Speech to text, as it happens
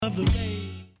of the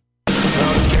rain. So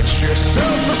get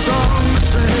yourself a song to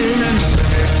sing and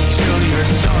sing it till you're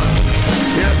done.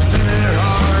 Yeah, sing it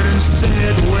hard and sing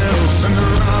it well. Send the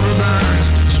robber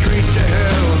barons straight to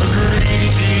hell. The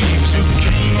greedy thieves who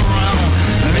came around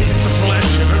and ate the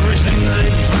flesh of everything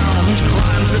they found. Whose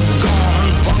crimes have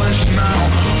gone unpunished now.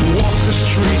 Who walk the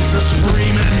streets a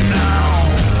screaming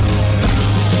now.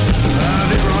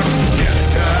 They brought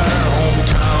death to our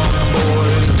hometown,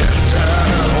 boys. Death to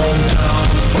our hometown,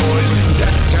 boys.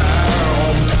 Death to our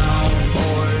hometown,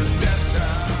 boys. Death to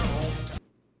our hometown.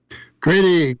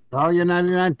 Greetings, all you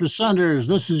 99%ers.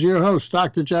 This is your host,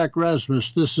 Dr. Jack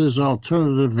Rasmus. This is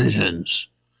Alternative Visions.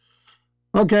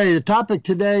 Okay, the topic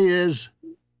today is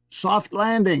soft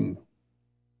landing.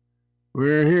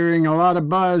 We're hearing a lot of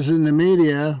buzz in the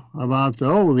media about,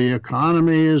 the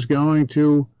economy is going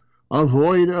to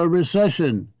avoid a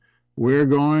recession. We're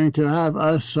going to have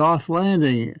a soft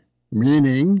landing,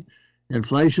 meaning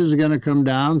inflation is going to come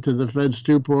down to the Fed's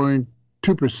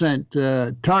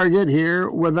 2.2% target here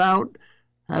without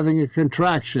having a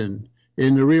contraction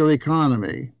in the real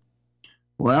economy.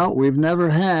 Well, we've never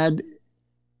had,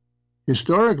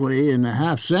 historically, in a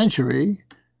half century,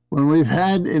 when we've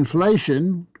had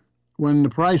inflation, when the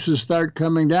prices start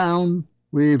coming down,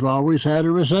 we've always had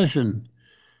a recession.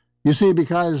 You see,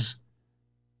 because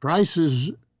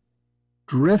prices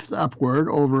drift upward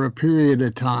over a period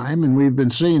of time, and we've been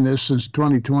seeing this since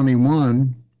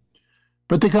 2021,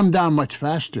 but they come down much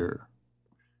faster.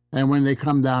 And when they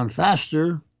come down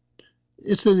faster,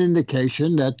 it's an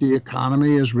indication that the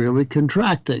economy is really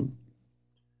contracting.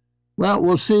 Well,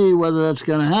 we'll see whether that's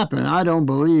going to happen. I don't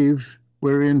believe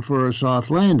we're in for a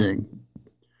soft landing.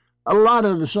 A lot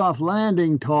of the soft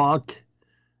landing talk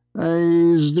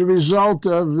is the result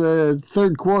of the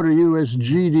third quarter US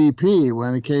GDP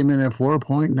when it came in at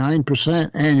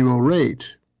 4.9% annual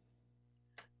rate.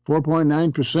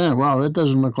 4.9%. Wow, that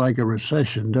doesn't look like a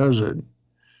recession, does it?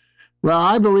 Well,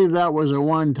 I believe that was a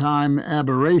one-time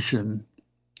aberration,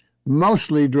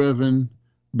 mostly driven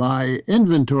by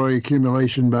inventory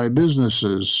accumulation by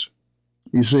businesses.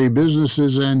 You see,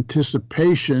 businesses'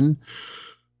 anticipation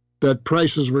that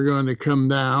prices were going to come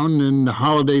down and the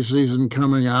holiday season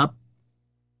coming up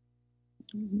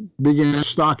began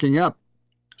stocking up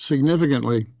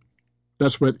significantly.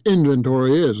 That's what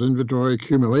inventory is, inventory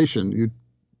accumulation.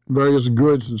 Various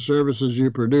goods and services you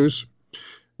produce,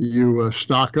 you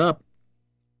stock up.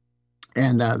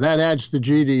 And that adds to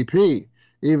GDP.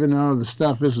 Even though the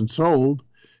stuff isn't sold,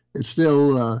 it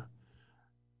still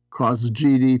causes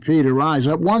GDP to rise.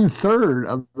 Up 1/3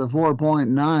 of the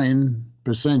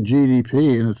 4.9%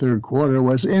 GDP in the third quarter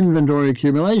was inventory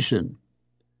accumulation.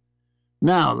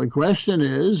 Now, the question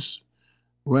is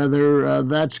whether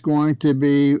that's going to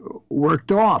be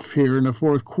worked off here in the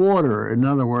fourth quarter. In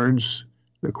other words,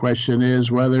 the question is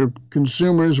whether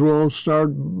consumers will start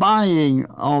buying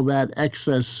all that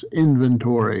excess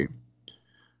inventory.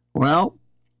 Well,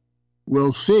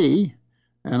 we'll see,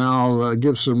 and I'll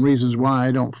give some reasons why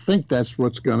I don't think that's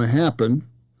what's going to happen.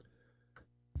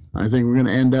 I think we're going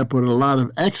to end up with a lot of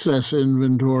excess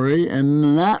inventory,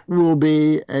 and that will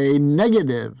be a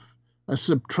negative, a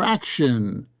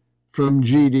subtraction from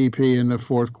GDP in the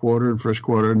fourth quarter and first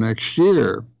quarter next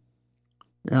year.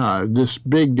 This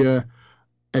big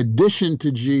addition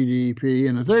to GDP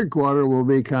in the third quarter will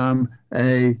become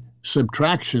a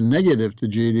subtraction, negative to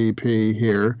GDP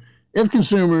here, if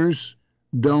consumers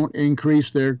don't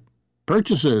increase their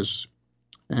purchases.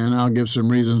 And I'll give some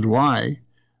reasons why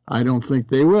I don't think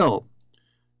they will.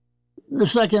 The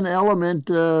second element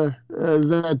that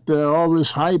all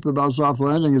this hype about soft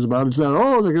landing is about is that,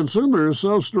 the consumer is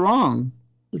so strong.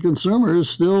 The consumer is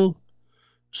still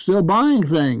buying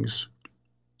things.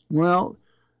 Well,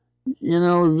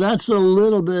 that's a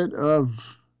little bit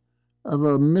of a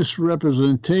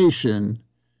misrepresentation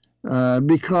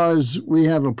because we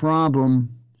have a problem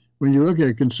when you look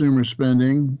at consumer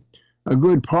spending. A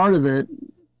good part of it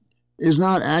is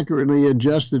not accurately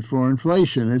adjusted for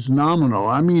inflation. It's nominal.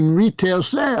 I mean, retail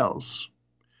sales.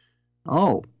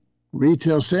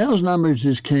 Retail sales numbers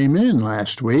just came in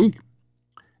last week,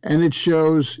 and it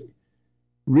shows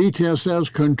retail sales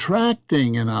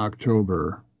contracting in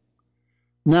October.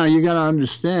 Now, you got to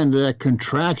understand that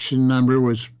contraction number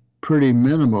was pretty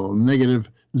minimal, negative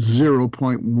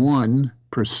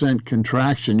 0.1%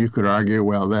 contraction. You could argue,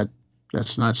 well,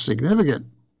 that's not significant,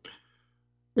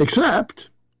 except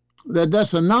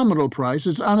that's a nominal price.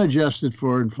 It's unadjusted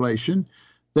for inflation,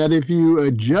 that if you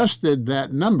adjusted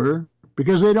that number,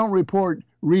 because they don't report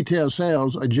retail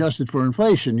sales adjusted for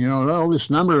inflation, all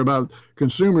this number about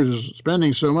consumers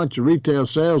spending so much retail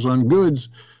sales on goods,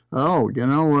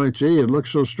 it looks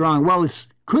so strong. Well, it's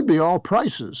could be all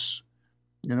prices.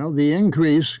 The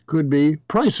increase could be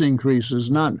price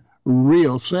increases, not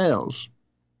real sales.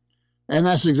 And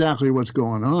that's exactly what's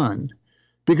going on.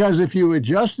 Because if you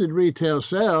adjusted retail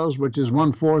sales, which is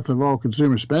 1/4 of all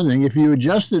consumer spending, if you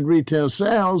adjusted retail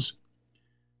sales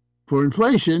for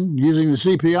inflation using the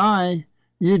CPI,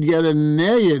 you'd get a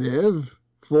negative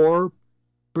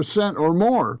 4% or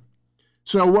more.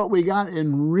 So what we got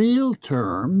in real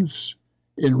terms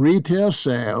in retail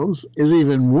sales is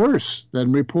even worse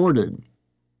than reported.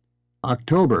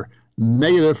 October,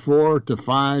 -4 to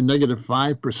 5,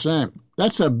 -5%.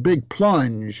 That's a big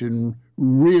plunge in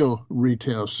real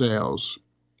retail sales.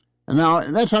 And now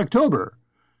that's October.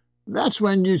 That's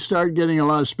when you start getting a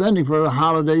lot of spending for the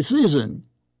holiday season.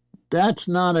 That's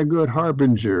not a good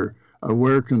harbinger of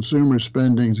where consumer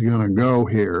spending is going to go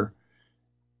here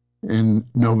in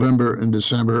November and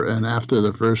December, and after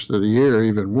the first of the year,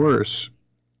 even worse.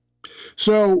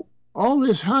 So all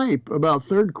this hype about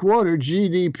third quarter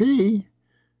GDP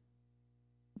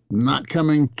not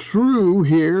coming true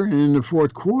here in the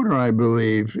fourth quarter, I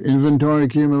believe. Inventory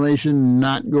accumulation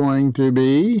not going to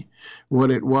be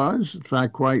what it was, in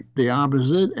fact, quite the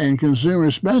opposite, and consumer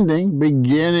spending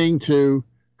beginning to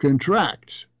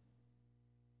contract.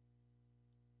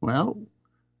 Well,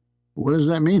 what does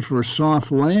that mean for a soft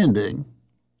landing?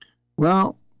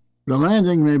 Well, the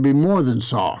landing may be more than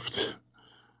soft.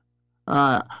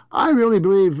 I really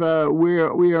believe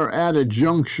we are at a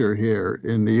juncture here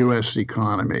in the U.S.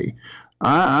 economy.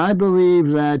 I believe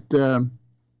that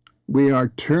we are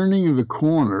turning the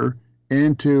corner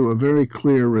into a very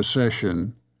clear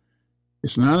recession.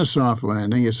 It's not a soft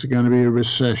landing. It's going to be a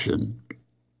recession.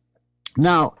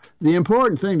 Now, the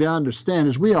important thing to understand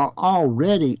is we are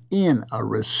already in a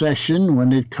recession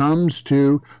when it comes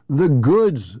to the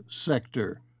goods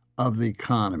sector of the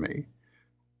economy.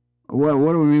 Well,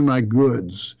 what do we mean by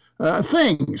goods?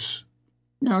 Things.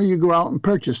 You go out and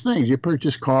purchase things. You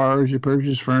purchase cars, you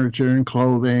purchase furniture and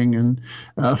clothing and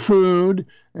food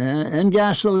and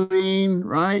gasoline,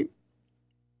 right?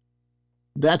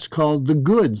 That's called the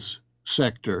goods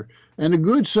sector. And the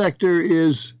goods sector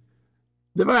is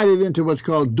divided into what's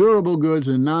called durable goods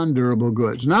and non-durable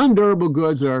goods. Non-durable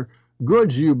goods are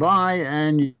goods you buy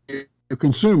and you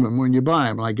consume them when you buy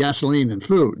them, like gasoline and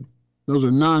food. Those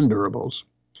are non-durables.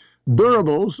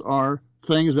 Durables are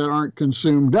things that aren't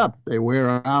consumed up. They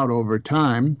wear out over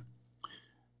time,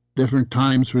 different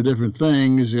times for different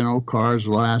things. Cars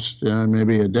last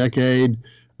maybe a decade.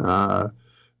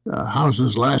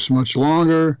 Houses last much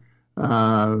longer.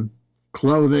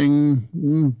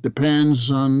 Clothing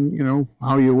depends on,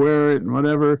 how you wear it and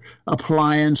whatever.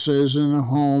 Appliances in the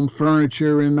home,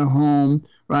 furniture in the home,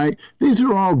 right? These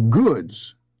are all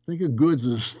goods. Think of goods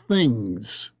as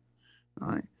things,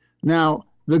 right? Now,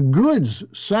 the goods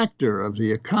sector of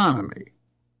the economy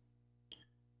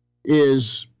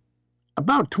is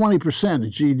about 20%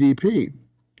 of GDP.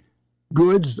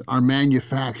 Goods are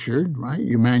manufactured, right?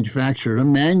 You manufacture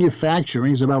them.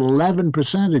 Manufacturing is about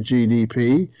 11% of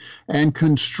GDP, and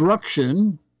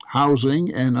construction,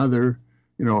 housing, and other,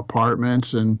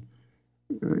 apartments and,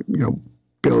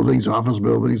 buildings, office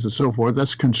buildings, and so forth.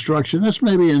 That's construction. That's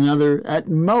maybe another, at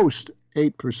most,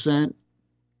 8%.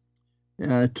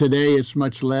 Today it's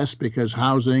much less because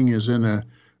housing is in a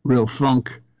real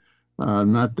funk.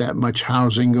 Not that much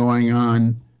housing going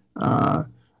on.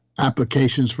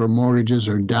 Applications for mortgages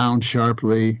are down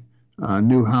sharply.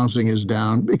 New housing is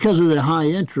down because of the high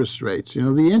interest rates.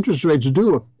 The interest rates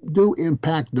do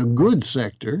impact the goods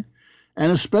sector,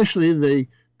 and especially the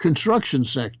construction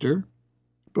sector,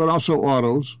 but also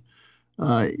autos,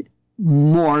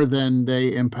 more than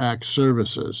they impact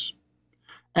services.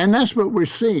 And that's what we're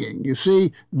seeing. You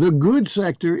see, the goods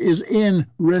sector is in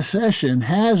recession,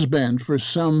 has been for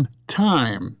some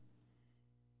time.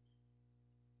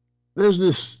 There's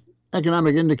this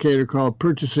economic indicator called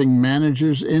Purchasing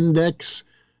Managers Index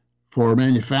for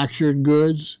manufactured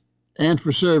goods and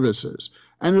for services.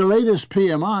 And the latest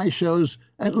PMI shows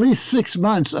at least 6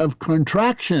 months of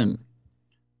contraction.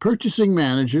 Purchasing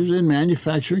managers in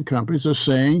manufacturing companies are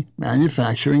saying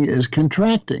manufacturing is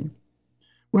contracting.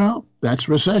 Well, that's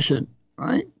recession,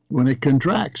 right? When it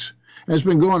contracts. It's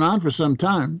been going on for some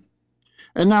time.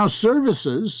 And now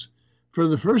services, for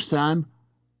the first time,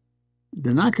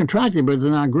 they're not contracting, but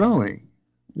they're not growing.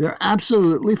 They're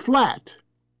absolutely flat.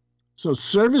 So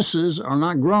services are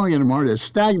not growing anymore. They're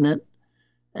stagnant,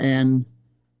 and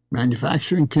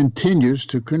manufacturing continues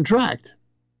to contract.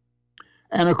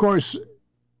 And of course,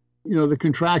 the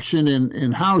contraction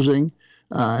in housing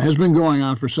has been going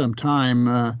on for some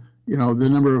time. The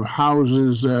number of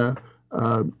houses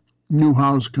new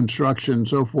house construction and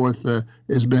so forth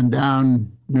has been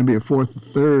down maybe a fourth, a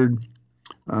third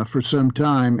for some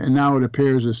time, and now it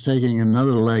appears it's taking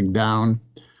another leg down.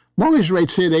 Mortgage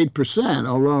rates hit 8%,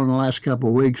 although in the last couple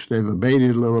of weeks they've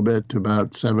abated a little bit to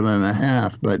about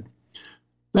 7.5%, but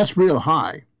that's real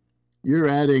high. You're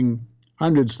adding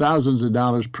hundreds, thousands of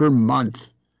dollars per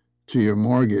month to your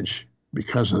mortgage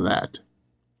because of that.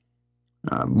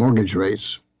 Mortgage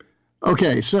rates.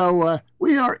 Okay, so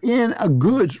we are in a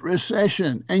goods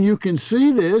recession, and you can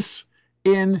see this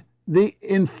in the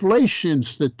inflation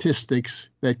statistics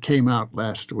that came out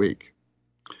last week.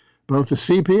 Both the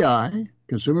CPI,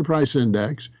 Consumer Price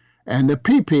Index, and the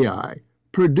PPI,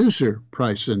 Producer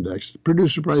Price Index. The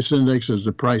Producer Price Index is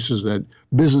the prices that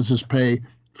businesses pay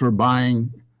for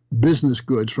buying business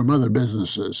goods from other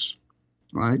businesses,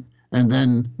 right? And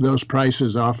then those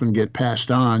prices often get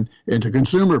passed on into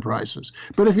consumer prices.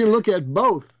 But if you look at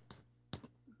both,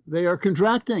 they are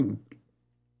contracting.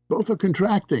 Both are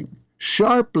contracting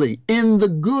sharply in the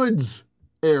goods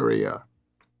area.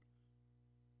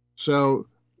 So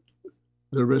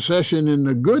the recession in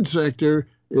the goods sector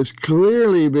is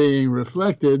clearly being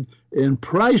reflected in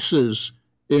prices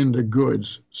in the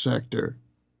goods sector.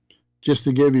 Just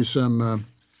to give you some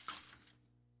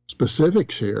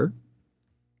specifics here,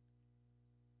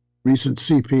 recent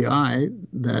CPI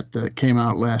that came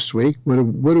out last week, what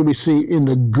do we see in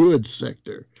the goods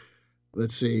sector?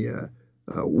 Let's see,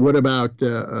 what about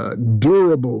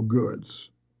durable goods?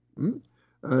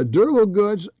 Durable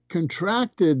goods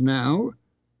contracted now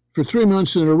for 3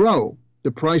 months in a row,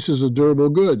 the prices of durable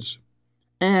goods,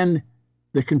 and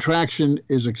the contraction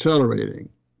is accelerating.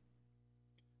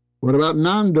 What about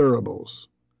non-durables?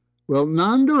 Well,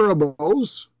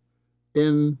 non-durables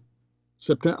in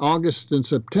August and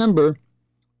September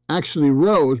actually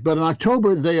rose, but in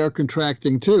October they are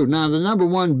contracting too. Now, the number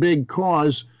one big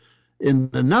cause in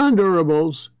the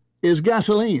non-durables is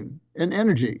gasoline and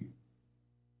energy,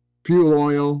 fuel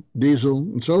oil, diesel,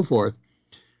 and so forth.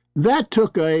 That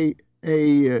took a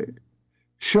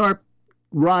sharp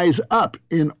rise up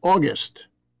in August,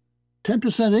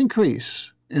 10%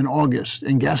 increase in August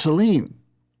in gasoline.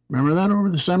 Remember that over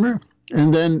the summer?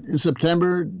 And then in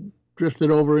September,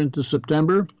 drifted over into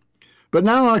September. But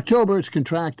now in October, it's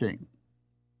contracting.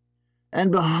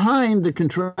 And behind the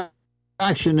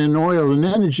contraction in oil and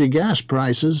energy gas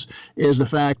prices is the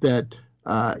fact that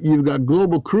you've got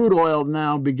global crude oil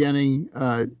now beginning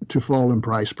to fall in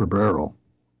price per barrel.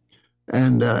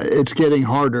 And it's getting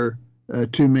harder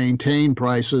to maintain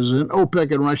prices. And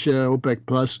OPEC and Russia, OPEC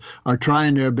Plus, are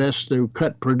trying their best to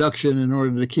cut production in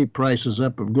order to keep prices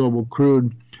up of global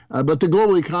crude. But the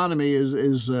global economy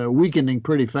is weakening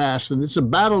pretty fast, and it's a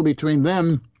battle between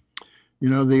them. You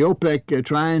know, the OPEC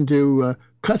trying to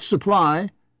cut supply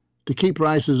to keep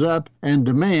prices up, and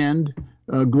demand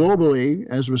globally,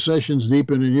 as recessions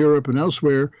deepen in Europe and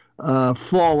elsewhere,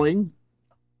 falling,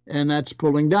 and that's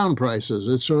pulling down prices.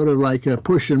 It's sort of like a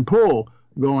push and pull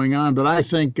going on, but I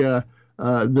think the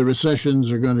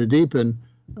recessions are going to deepen.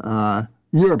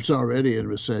 Europe's already in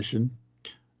recession.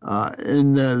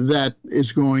 And that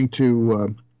is going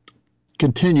to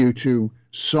continue to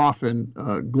soften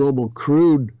global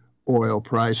crude oil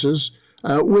prices,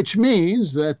 which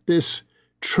means that this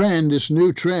trend, this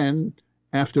new trend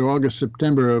after August,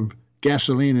 September of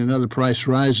gasoline and other price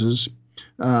rises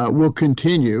will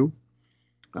continue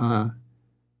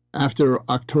after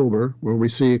October, where we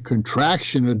see a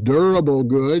contraction of durable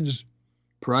goods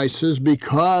prices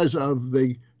because of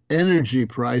the energy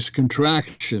price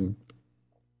contraction.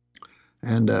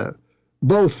 And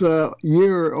both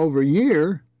year over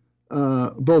year,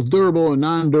 both durable and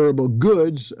non-durable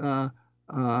goods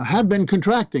have been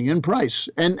contracting in price.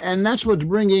 And that's what's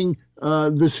bringing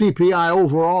the CPI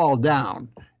overall down.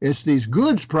 It's these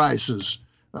goods prices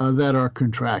that are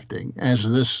contracting as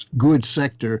this goods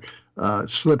sector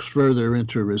slips further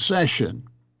into recession.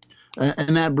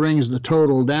 And that brings the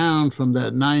total down from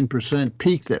that 9%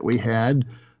 peak that we had,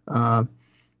 a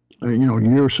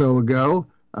year or so ago,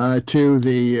 to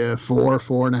the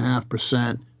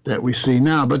 4.5% that we see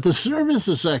now. But the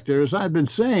services sector, as I've been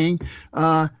saying,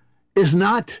 is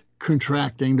not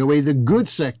contracting the way the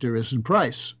goods sector is in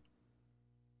price.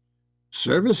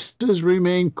 Services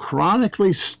remain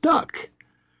chronically stuck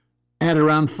at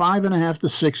around 5.5% to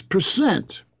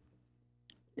 6%.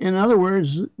 In other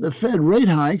words, the Fed rate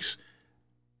hikes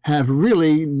have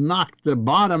really knocked the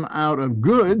bottom out of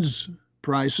goods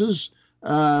prices,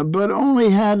 but only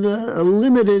had a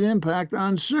limited impact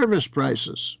on service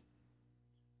prices.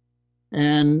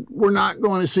 And we're not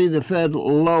going to see the Fed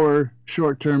lower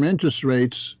short-term interest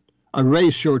rates, or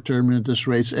raise short-term interest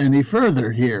rates any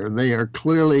further here. They are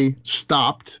clearly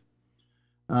stopped.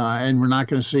 and we're not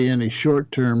going to see any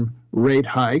short-term rate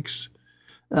hikes.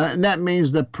 And that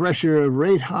means the pressure of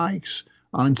rate hikes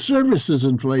on services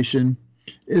inflation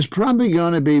is probably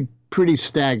going to be pretty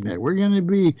stagnant. We're going to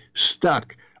be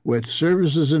stuck with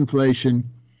services inflation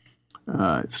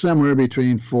somewhere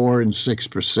between 4 and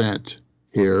 6%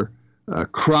 here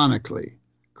chronically.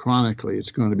 Chronically,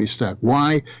 it's going to be stuck.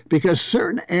 Why? Because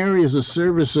certain areas of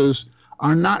services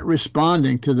are not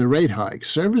responding to the rate hikes.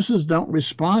 Services don't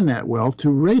respond that well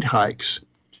to rate hikes.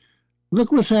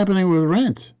 Look what's happening with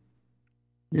rent.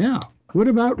 Yeah, what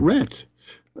about rent?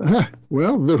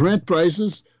 Well, the rent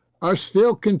prices are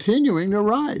still continuing to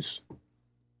rise.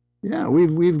 Yeah,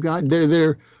 we've got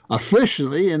they're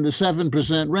officially in the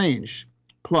 7% range,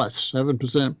 plus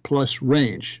 7% plus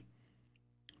range.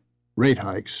 Rent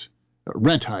hikes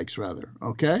rather.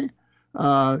 Okay,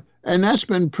 and that's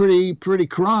been pretty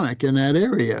chronic in that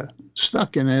area,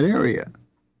 stuck in that area.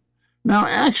 Now,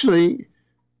 actually,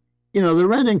 the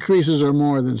rent increases are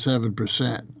more than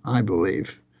 7%, I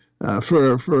believe,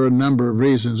 for a number of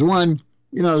reasons. One,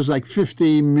 there's like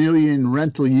 50 million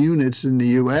rental units in the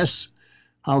U.S.,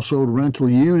 household rental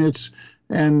units,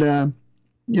 and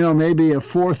maybe a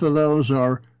fourth of those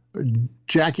are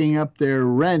jacking up their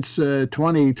rents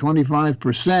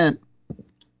 20-25%,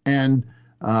 and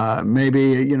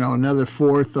maybe another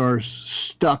fourth are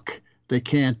stuck. They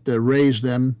can't raise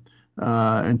them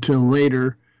until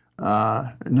later,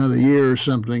 another year or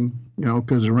something,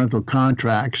 because of rental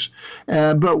contracts.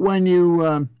 But when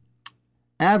you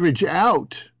average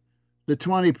out the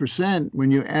 20%,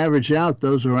 when you average out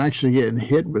those who are actually getting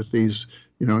hit with these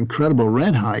incredible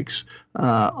rent hikes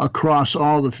across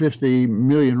all the 50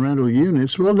 million rental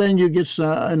units, well, then you get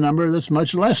a number that's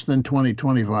much less than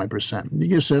 20-25%. You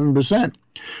get 7%.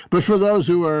 But for those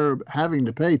who are having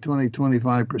to pay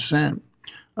 20-25%,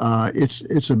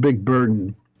 it's a big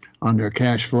burden on their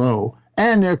cash flow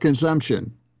and their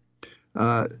consumption.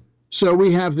 So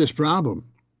we have this problem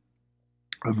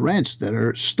of rents that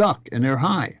are stuck and they're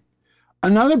high.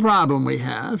 Another problem we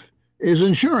have is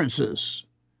insurances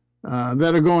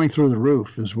that are going through the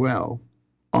roof as well.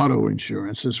 Auto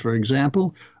insurances, for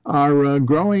example, are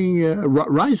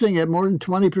rising at more than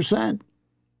 20%.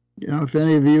 If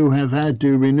any of you have had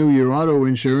to renew your auto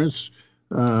insurance,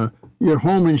 your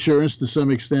home insurance to some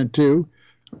extent too,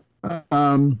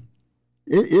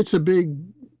 it's a big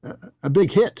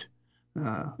hit,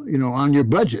 on your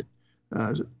budget.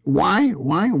 Why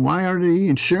are the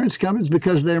insurance companies?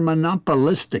 Because they're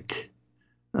monopolistic.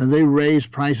 They raise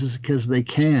prices because they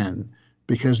can,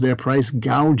 because they're price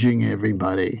gouging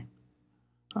everybody.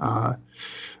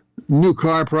 New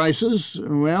car prices,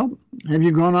 well, have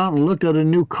you gone out and looked at a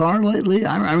new car lately?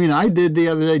 I mean, I did the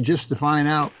other day just to find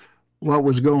out what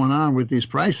was going on with these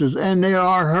prices, and they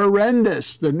are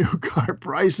horrendous, the new car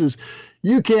prices.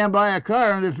 You can't buy a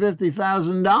car under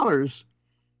 $50,000.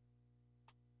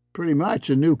 Pretty much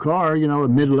a new car, a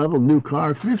mid-level new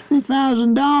car,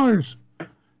 $50,000.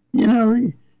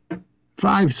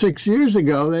 5-6 years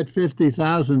ago, that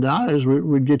 $50,000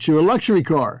 would get you a luxury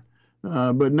car.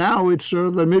 But now it's sort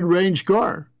of a mid-range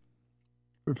car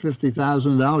for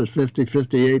 $50,000,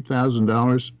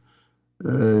 $58,000.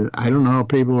 I don't know how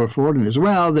people are affording this.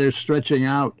 Well, they're stretching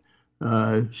out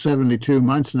 72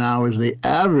 months now is the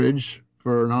average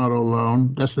for an auto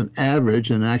loan. That's an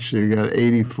average, and actually you got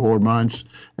 84 months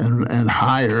and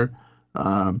higher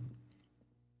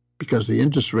because the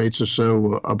interest rates are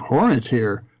so abhorrent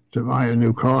here to buy a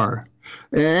new car.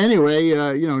 Anyway,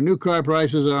 new car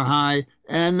prices are high,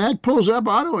 and that pulls up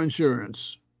auto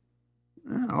insurance,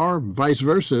 or vice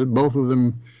versa. Both of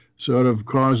them sort of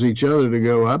cause each other to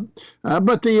go up.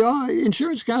 But the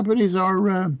insurance companies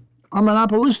are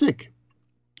monopolistic,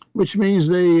 which means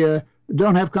they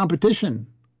don't have competition,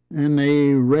 and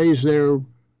they raise their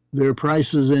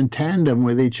prices in tandem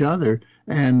with each other.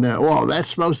 And, that's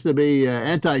supposed to be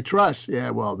antitrust.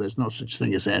 Yeah, well, there's no such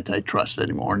thing as antitrust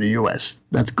anymore in the U.S.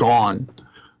 That's gone.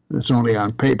 It's only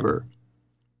on paper.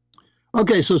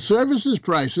 Okay, so services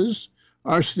prices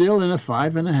are still in a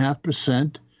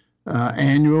 5.5%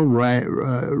 annual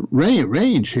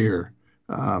range here.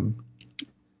 And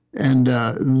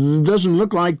it doesn't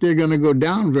look like they're going to go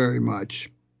down very much.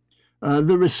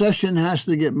 The recession has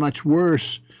to get much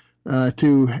worse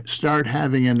to start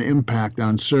having an impact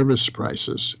on service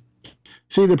prices.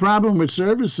 See, the problem with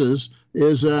services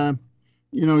is, you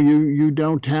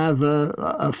don't have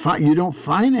you don't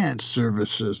finance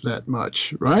services that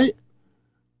much, right?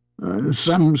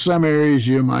 Some areas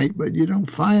you might, but you don't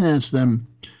finance them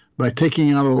by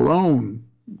taking out a loan.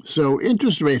 So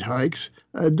interest rate hikes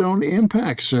don't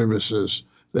impact services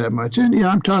that much. And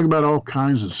I'm talking about all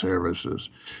kinds of services.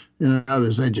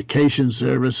 There's education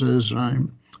services, right?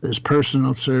 There's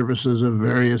personal services of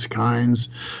various kinds.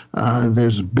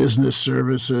 There's business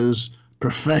services,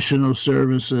 professional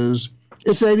services.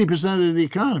 It's 80% of the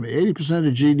economy. 80%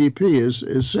 of GDP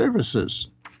is services.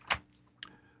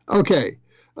 Okay.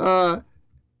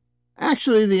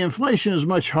 Actually, the inflation is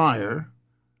much higher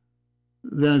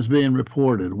than is being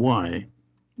reported. Why?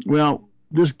 Well,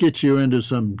 this gets you into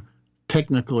some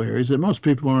technical areas that most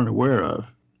people aren't aware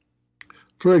of.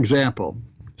 For example,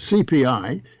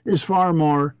 CPI is far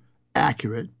more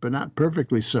accurate, but not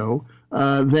perfectly so,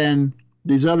 than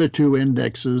these other two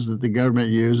indexes that the government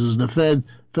uses. The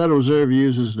Federal Reserve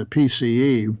uses the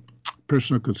PCE,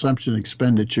 Personal Consumption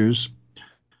Expenditures,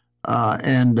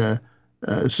 and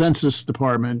Census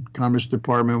Department, Commerce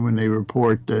Department, when they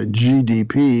report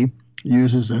GDP,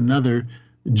 uses another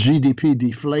GDP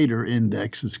deflator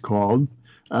index, it's called.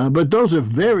 But those are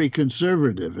very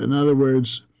conservative. In other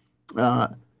words,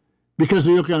 because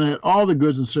they're looking at all the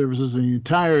goods and services in the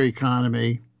entire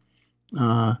economy,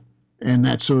 and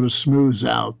that sort of smooths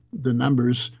out the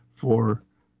numbers for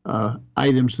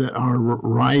items that are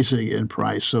rising in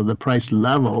price. So the price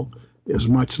level is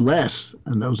much less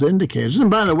in those indicators.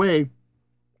 And by the way,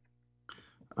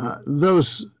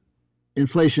 those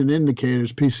inflation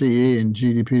indicators, PCE and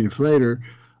GDP deflator,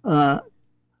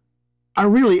 are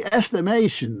really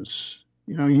estimations,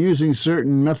 using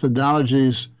certain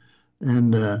methodologies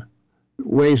and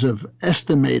ways of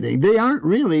estimating. They aren't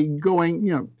really going,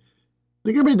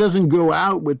 the government doesn't go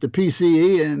out with the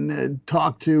PCE and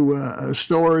talk to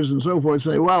stores and so forth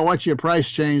and say, well, what's your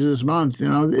price change this month?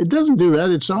 It doesn't do that.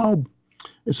 It's all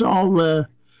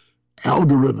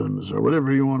algorithms or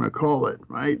whatever you want to call it,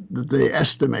 right? That they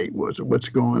estimate what's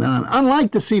going on.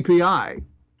 Unlike the CPI.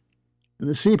 In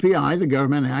the CPI, the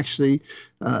government actually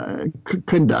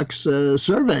conducts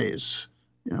surveys,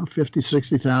 50,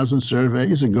 60,000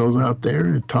 surveys. It goes out there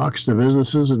and it talks to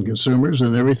businesses and consumers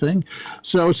and everything.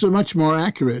 So it's much more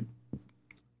accurate.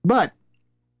 But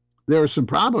there are some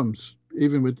problems,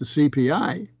 even with the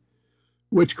CPI,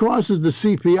 which causes the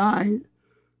CPI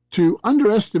to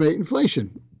underestimate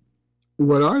inflation.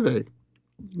 What are they?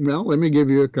 Well, let me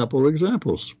give you a couple of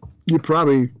examples. You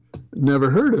probably never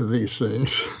heard of these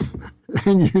things.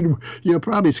 And you'll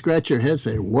probably scratch your head and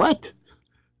say, what?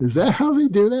 Is that how they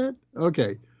do that?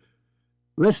 Okay.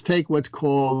 Let's take what's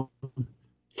called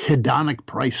hedonic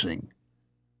pricing.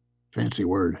 Fancy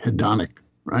word, hedonic,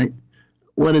 right?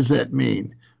 What does that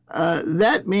mean?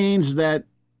 That means that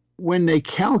when they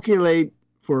calculate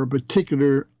for a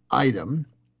particular item,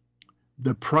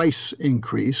 the price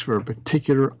increase for a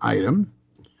particular item,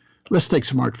 let's take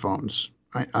smartphones,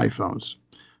 right? iPhones.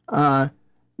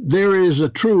 There is a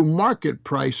true market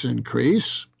price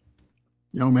increase.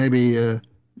 Maybe your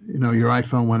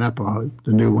iPhone went up,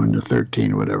 the new one, the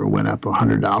 13 or whatever, went up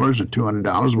 $100 or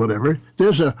 $200, whatever.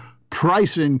 There's a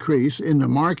price increase in the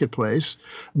marketplace,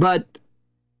 but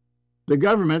the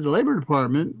government, the Labor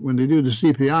Department, when they do the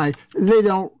CPI, they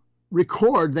don't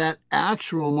record that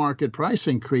actual market price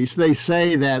increase. They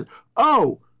say that,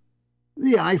 the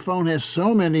iPhone has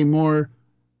so many more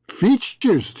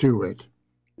features to it.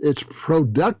 Its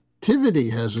productivity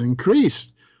has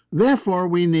increased. Therefore,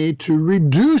 we need to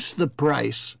reduce the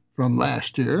price from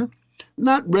last year,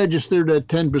 not registered a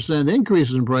 10%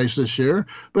 increase in price this year,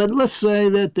 but let's say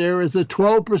that there is a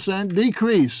 12%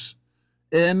 decrease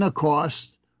in the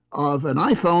cost of an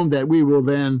iPhone that we will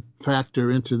then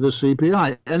factor into the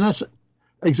CPI. And that's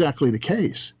exactly the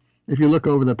case. If you look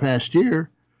over the past year,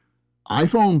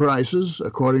 iPhone prices,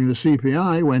 according to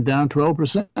CPI, went down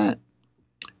 12%.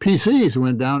 PCs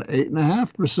went down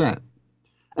 8.5%.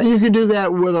 And you can do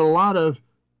that with a lot of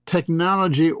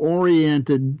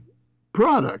technology-oriented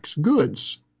products,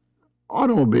 goods,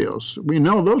 automobiles. We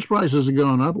know those prices are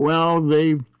going up. Well,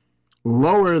 they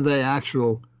lower the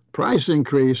actual price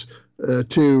increase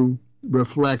to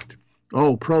reflect,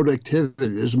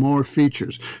 productivity, there's more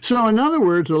features. So in other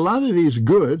words, a lot of these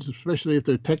goods, especially if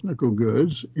they're technical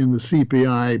goods in the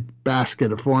CPI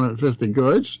basket of 450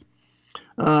 goods,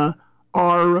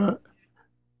 are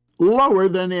lower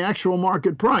than the actual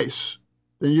market price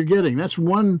that you're getting. That's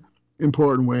one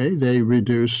important way they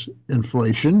reduce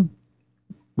inflation,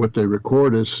 what they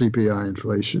record as CPI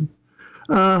inflation.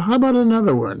 How about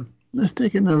another one? Let's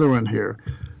take another one here.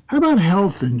 How about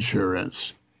health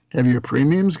insurance? Have your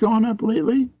premiums gone up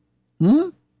lately?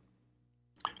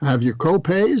 Have your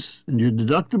co-pays and your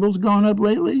deductibles gone up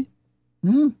lately?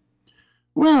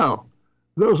 Well,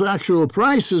 those actual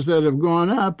prices that have gone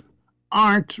up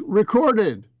aren't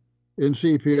recorded in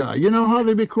CPI. You know how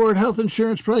they record health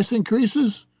insurance price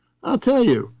increases? I'll tell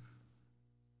you.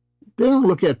 They don't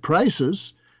look at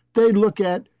prices. They look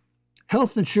at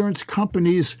health insurance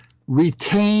companies'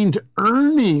 retained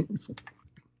earnings,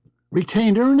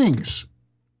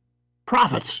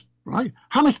 profits, right?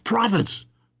 How much profits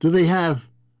do they have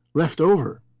left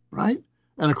over, right?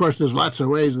 And of course, there's lots of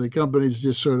ways the companies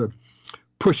just sort of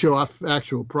push off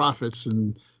actual profits,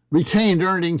 and retained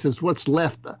earnings is what's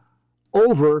left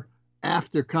over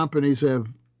after companies have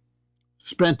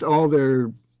spent all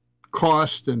their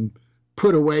cost and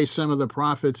put away some of the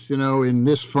profits, in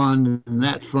this fund and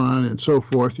that fund and so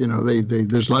forth.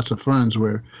 There's lots of funds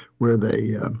where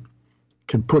they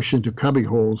can push into cubby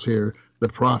holes here the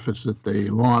profits that they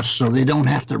lost, so they don't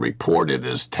have to report it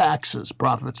as taxes,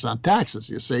 profits on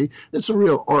taxes. You see, it's a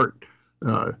real art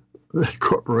that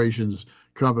corporations,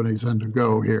 companies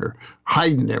undergo here,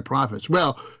 hiding their profits.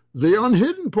 Well, the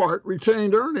unhidden part,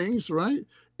 retained earnings, right,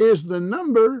 is the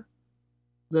number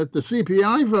that the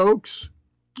CPI folks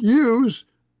use,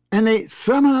 and they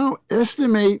somehow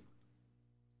estimate,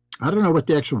 I don't know what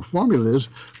the actual formula is,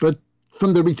 but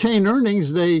from the retained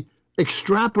earnings, they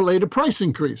extrapolate a price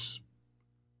increase.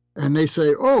 And they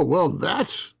say, oh, well,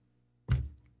 that's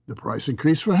the price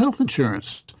increase for health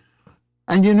insurance.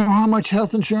 And you know how much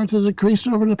health insurance has increased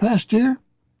over the past year?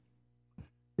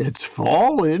 It's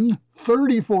fallen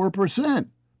 34%.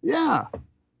 Yeah.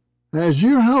 Has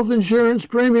your health insurance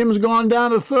premiums gone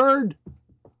down a third?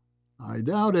 I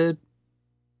doubt it.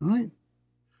 Right?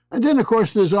 And then, of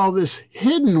course, there's all this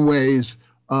hidden ways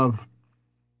of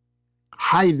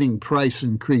hiding price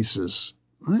increases.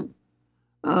 Right?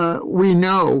 We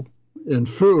know in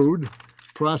food,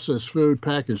 processed food,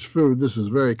 packaged food, this is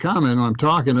very common. What I'm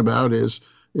talking about is,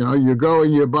 you go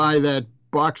and you buy that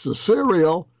box of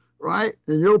cereal, right?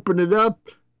 And you open it up,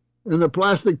 and the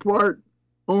plastic part,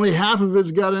 only half of it's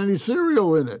got any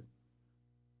cereal in it.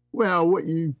 Well,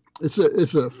 it's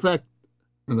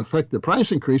an effective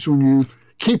price increase when you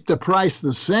keep the price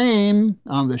the same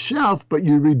on the shelf, but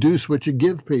you reduce what you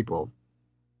give people.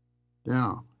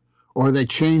 Yeah. Or they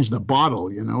change the bottle,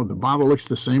 the bottle looks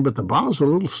the same, but the bottle's a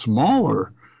little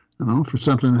smaller, for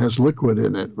something that has liquid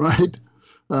in it, right?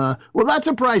 Well, that's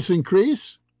a price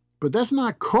increase, but that's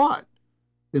not caught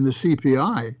in the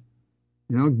CPI,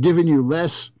 giving you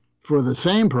less for the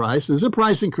same price. There's a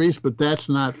price increase, but that's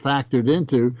not factored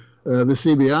into the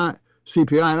CPI.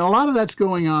 And a lot of that's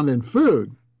going on in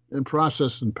food, in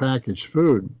processed and packaged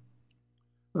food.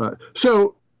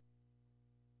 So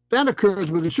that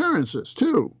occurs with insurances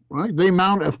too, right? The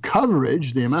amount of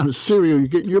coverage, the amount of cereal you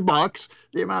get in your box,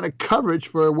 the amount of coverage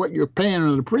for what you're paying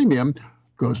on the premium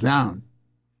goes down.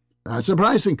 That's a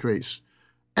price increase.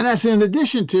 And that's in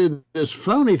addition to this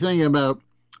phony thing about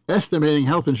estimating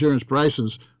health insurance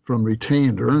prices from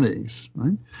retained earnings,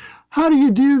 right? How do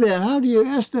you do that? How do you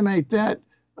estimate that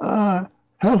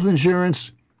health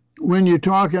insurance when you're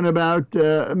talking about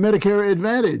Medicare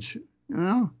Advantage,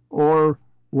 or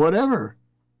whatever?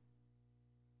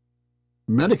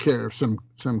 Medicare of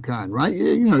some kind, right?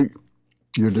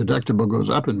 Your deductible goes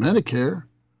up in Medicare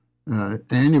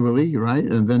annually, right?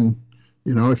 And then,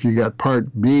 if you got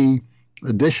Part B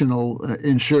additional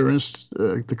insurance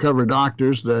to cover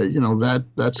doctors,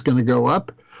 that's going to go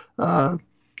up.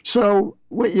 So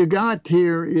what you got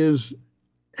here is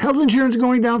health insurance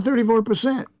going down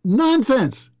 34%.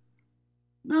 Nonsense.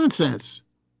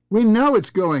 We know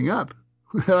it's going up,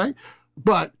 right?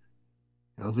 But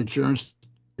health insurance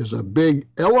is a big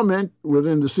element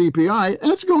within the CPI,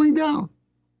 and it's going down.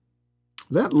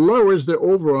 That lowers the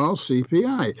overall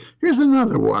CPI. Here's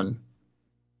another one.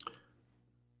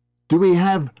 Do we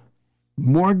have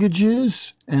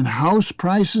mortgages and house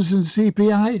prices in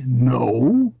CPI?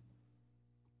 No.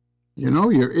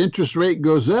 Your interest rate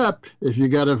goes up. If you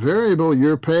got a variable,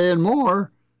 you're paying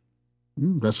more.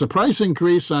 That's a price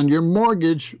increase on your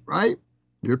mortgage, right?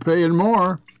 You're paying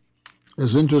more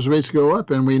as interest rates go up,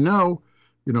 and we know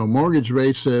mortgage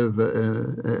rates have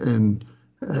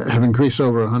increased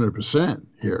over 100%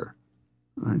 here,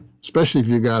 right? Especially if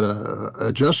you got a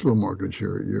adjustable mortgage,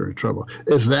 you're in trouble.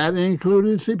 Is that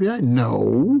included in CPI?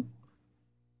 No.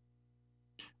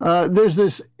 There's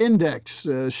this index,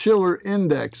 Schiller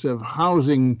Index of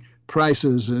housing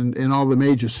prices in all the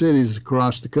major cities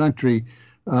across the country,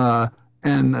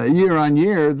 and year on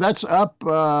year, that's up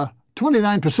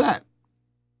 29%.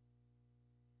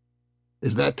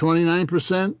 Is that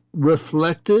 29%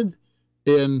 reflected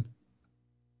in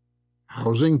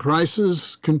housing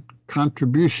prices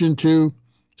contribution to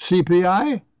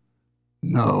CPI?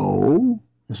 No.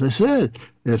 As I said,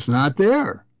 it's not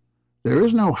there. There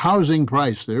is no housing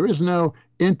price. There is no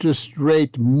interest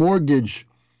rate mortgage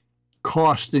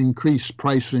cost increase,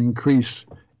 price increase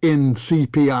in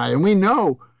CPI. And we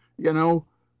know,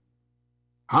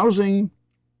 housing,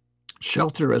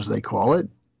 shelter as they call it,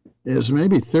 is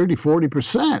maybe 30,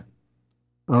 40%.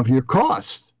 of your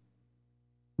cost,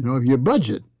 of your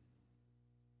budget.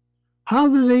 How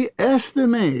do they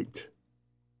estimate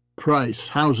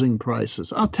housing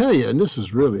prices? I'll tell you, and this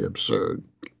is really absurd.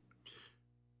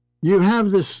 You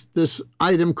have this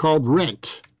item called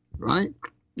rent, right?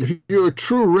 If you're a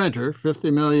true renter, 50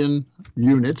 million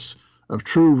units of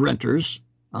true renters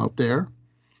out there,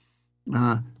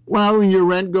 well, when your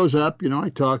rent goes up, I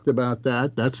talked about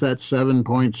that. That's that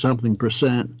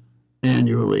 7-point-something%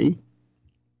 annually.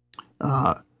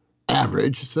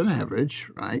 Average, it's an average,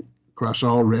 right? Across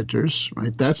all renters,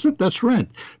 right? That's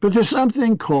rent. But there's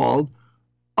something called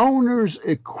owner's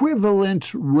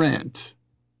equivalent rent.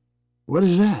 What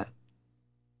is that?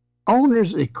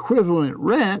 Owner's equivalent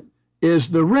rent is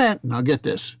the rent, now get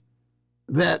this,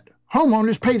 that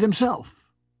homeowners pay themselves.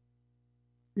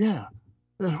 Yeah,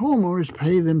 that homeowners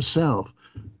pay themselves.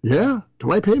 Yeah,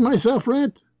 do I pay myself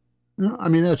rent? No, I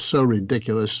mean, that's so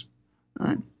ridiculous.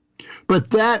 Right? But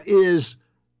that is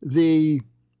the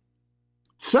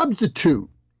substitute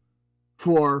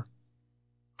for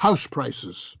house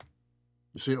prices.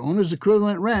 You see, owner's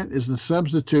equivalent rent is the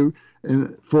substitute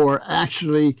for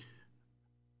actually,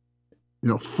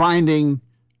 finding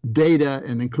data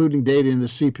and including data in the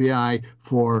CPI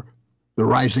for the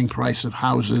rising price of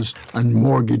houses and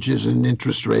mortgages and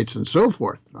interest rates and so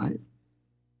forth, right?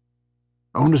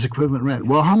 Owner's equivalent rent.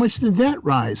 Well, how much did that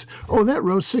rise? Oh, that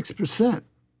rose 6%,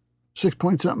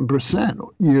 6-point-something%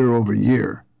 year over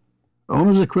year.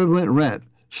 Owner's equivalent rent,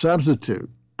 substitute,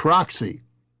 proxy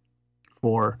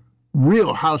for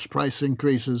real house price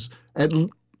increases that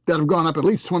have gone up at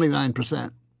least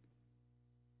 29%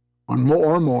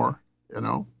 or more,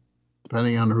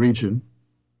 depending on the region.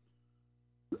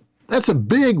 That's a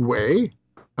big way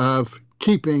of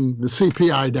keeping the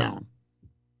CPI down.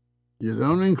 You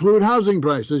don't include housing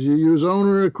prices. You use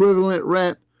owner equivalent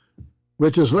rent,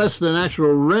 which is less than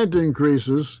actual rent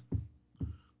increases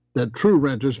that true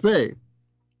renters pay.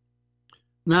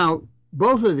 Now,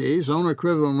 both of these, owner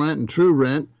equivalent rent and true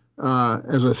rent,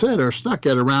 as I said, are stuck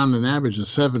at around an average of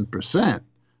 7%.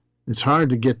 It's hard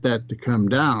to get that to come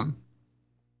down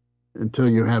until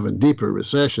you have a deeper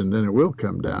recession, then it will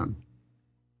come down.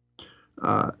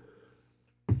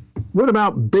 What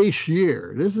about base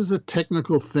year? This is a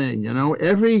technical thing.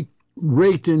 Every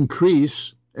rate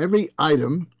increase, every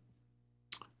item,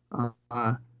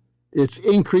 its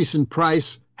increase in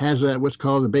price has what's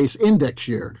called the base index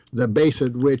year, the base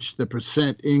at which the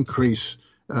percent increase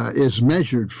is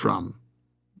measured from,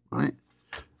 right?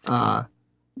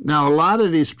 Now, a lot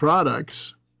of these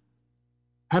products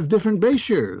have different base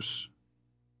years.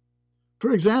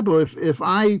 For example, if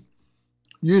I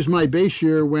use my base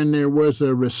year when there was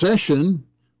a recession,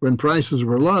 when prices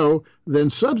were low, then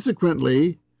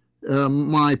subsequently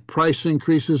my price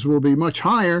increases will be much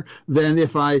higher than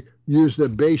if I use the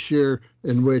base year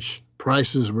in which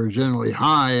prices were generally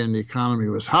high and the economy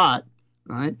was hot,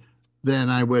 right? Then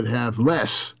I would have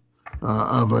less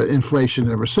of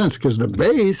inflation ever since, because the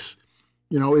base,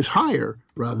 is higher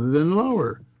rather than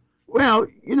lower. Well,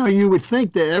 you would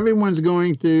think that everyone's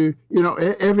going to,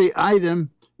 every item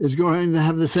is going to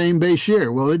have the same base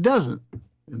year. Well, it doesn't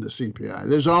in the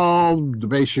CPI. The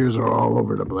base years are all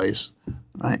over the place,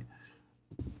 right?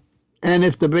 And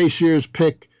if the base years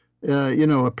pick,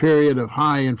 a period of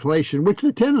high inflation, which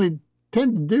they tend to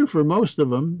do for most of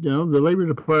them, the Labor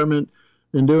Department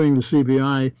in doing the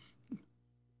CPI,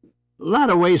 a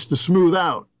lot of ways to smooth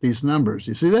out these numbers.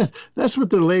 You see, that's what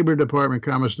the Labor Department,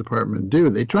 Commerce Department do.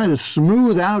 They try to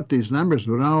smooth out these numbers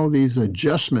with all these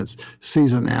adjustments,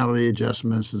 seasonality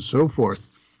adjustments and so forth,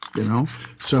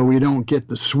 so we don't get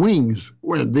the swings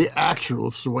where the actual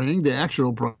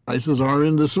prices are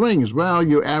in the swings. Well,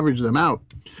 you average them out.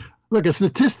 Look, a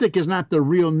statistic is not the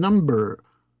real number.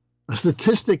 A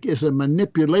statistic is a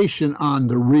manipulation on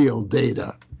the real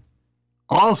data.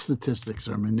 All statistics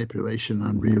are manipulation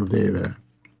on real data.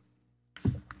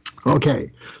 Okay,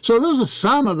 so those are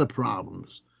some of the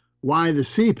problems why the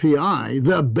CPI,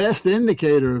 the best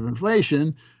indicator of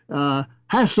inflation,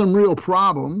 has some real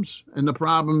problems, and the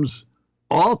problems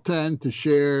all tend to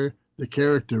share the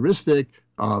characteristic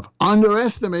of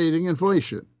underestimating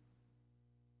inflation.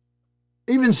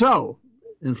 Even so,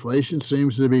 inflation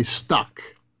seems to be stuck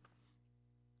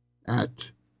at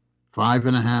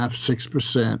 5.5%,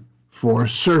 6%. For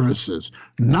services,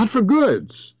 not for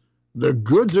goods. The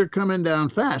goods are coming down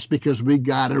fast because we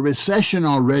got a recession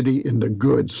already in the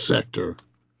goods sector.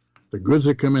 The goods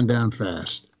are coming down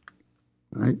fast,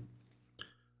 right?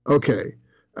 Okay.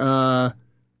 Some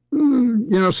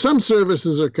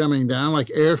services are coming down, like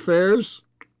airfares.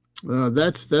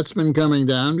 That's been coming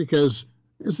down because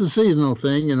it's a seasonal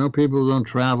thing. People don't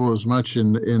travel as much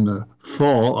in the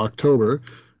fall, October.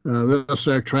 They'll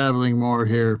start traveling more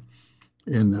here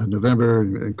in November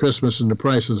and Christmas, and the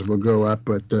prices will go up.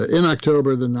 But in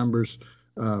October, the numbers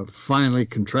finally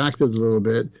contracted a little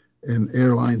bit in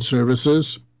airline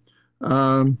services.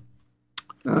 Auto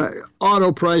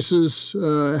prices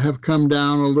have come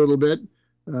down a little bit.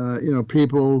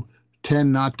 People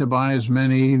tend not to buy as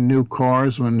many new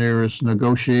cars when there's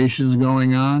negotiations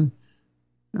going on.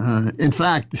 In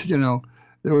fact,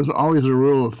 there was always a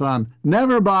rule of thumb: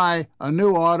 never buy a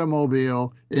new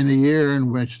automobile in a year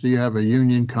in which you have a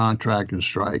union contract and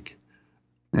strike.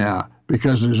 Yeah,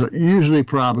 because there's usually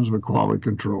problems with quality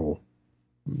control.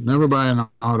 Never buy an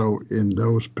auto in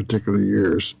those particular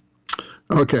years.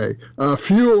 Okay,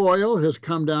 fuel oil has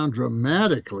come down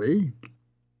dramatically.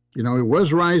 It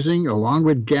was rising along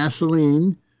with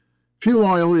gasoline. Fuel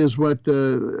oil is what a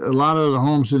lot of the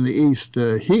homes in the East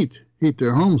heat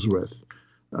their homes with.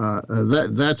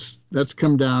 That's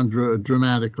come down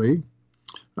dramatically.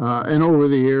 And over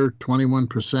the year,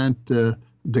 21%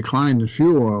 decline in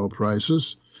fuel oil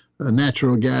prices.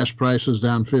 Natural gas prices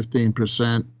down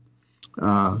 15%.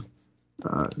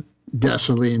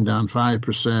 Gasoline down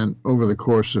 5% over the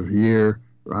course of a year,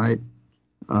 right?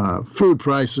 Food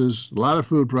prices, a lot of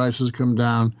food prices come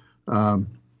down.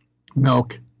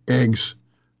 Milk, eggs.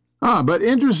 But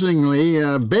interestingly,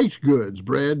 baked goods,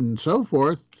 bread and so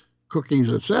forth,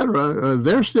 cookies, etc.,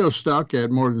 they're still stuck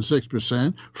at more than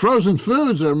 6%. Frozen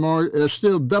foods are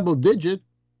still double-digit.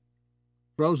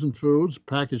 Frozen foods,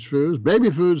 packaged foods,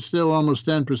 baby foods still almost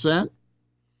 10%.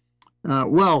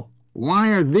 Well, why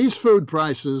are these food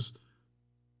prices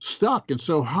stuck and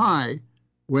so high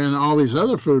when all these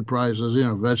other food prices,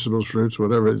 vegetables, fruits,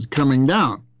 whatever, is coming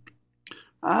down?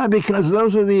 Because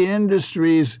those are the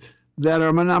industries that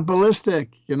are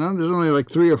monopolistic. There's only like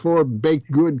 3 or 4 baked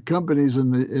good companies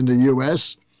in the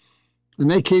U.S.,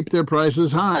 and they keep their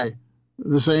prices high.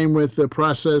 The same with the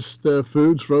processed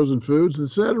foods, frozen foods,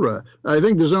 etc. I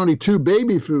think there's only 2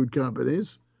 baby food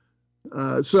companies.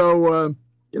 So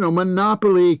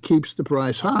monopoly keeps the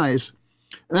price highs.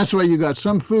 And that's why you got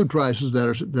some food prices that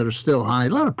are still high. A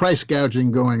lot of price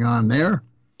gouging going on there.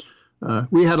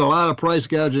 We had a lot of price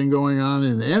gouging going on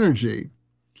in energy,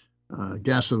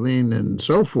 gasoline and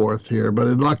so forth here. But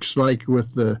it looks like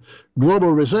with the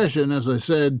global recession, as I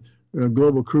said,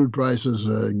 global crude prices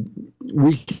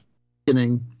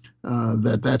weakening,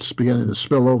 that's beginning to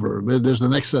spill over. There's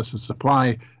an excess of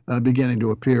supply beginning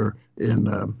to appear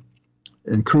in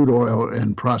crude oil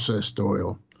and processed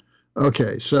oil.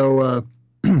 Okay, so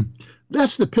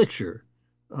that's the picture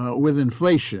with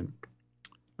inflation,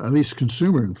 at least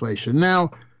consumer inflation.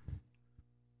 Now,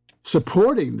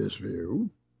 supporting this view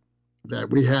that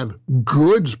we have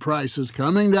goods prices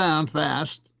coming down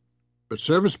fast, but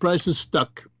service prices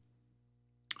stuck,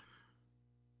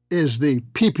 is the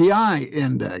PPI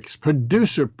index,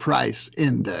 Producer Price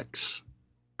Index,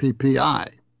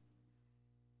 PPI.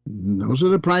 Those are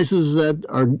the prices that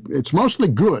it's mostly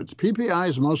goods. PPI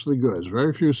is mostly goods,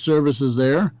 very few services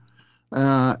there.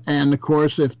 And of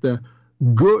course, if the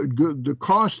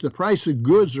price of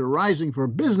goods are rising for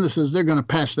businesses, they're going to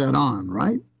pass that on,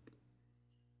 right?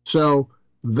 So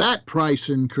that price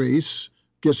increase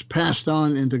gets passed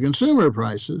on into consumer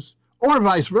prices, or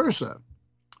vice versa.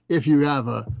 If you have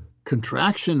a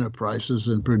contraction of prices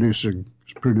in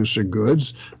producer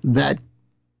goods, that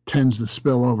tends to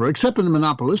spill over, except in the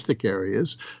monopolistic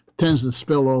areas, tends to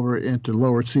spill over into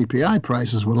lower CPI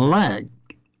prices with a lag.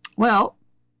 Well,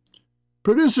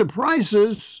 producer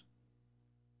prices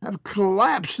have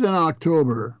collapsed in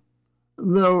October,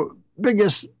 the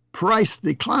biggest price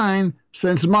decline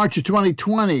since March of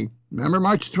 2020. Remember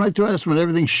March of 2020? That's when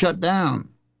everything shut down.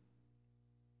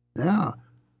 Yeah.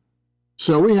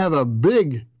 So we have a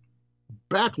big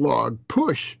backlog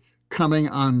push coming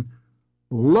on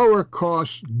lower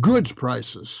cost goods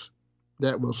prices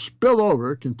that will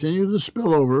continue to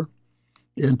spill over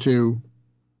into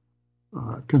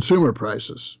consumer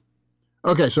prices.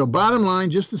 Okay, so bottom line,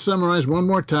 just to summarize one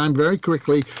more time very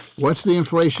quickly, what's the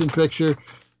inflation picture?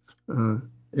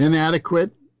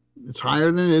 Inadequate. It's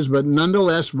higher than it is, but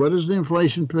nonetheless, what is the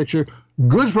inflation picture?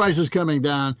 Goods prices coming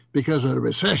down because of the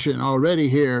recession already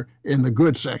here in the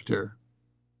goods sector.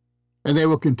 And they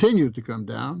will continue to come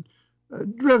down,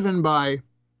 driven by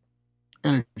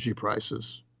energy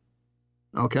prices.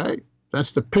 Okay,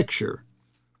 that's the picture.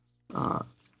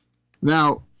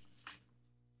 Now,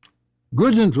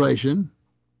 goods inflation,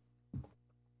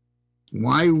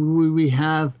 why would we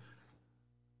have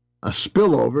a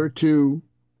spillover to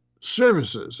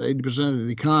services, 80% of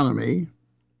the economy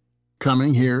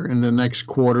coming here in the next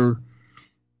quarter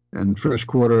and first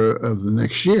quarter of the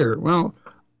next year? Well,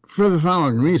 for the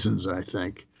following reasons, I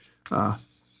think.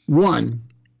 One,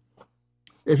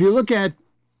 if you look at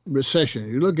recession,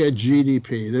 you look at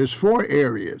GDP, there's 4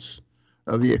 areas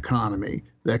of the economy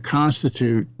that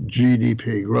constitute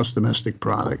GDP, gross domestic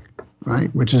product,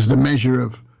 right? Which is the measure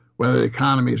of whether the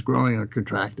economy is growing or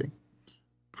contracting.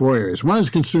 4 areas. One is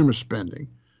consumer spending.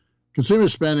 Consumer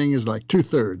spending is like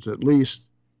 2/3 at least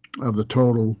of the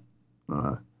total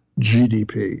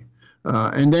GDP.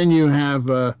 And then you have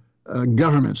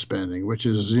government spending, which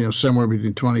is somewhere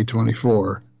between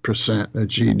 20-24% of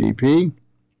GDP.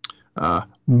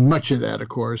 Much of that, of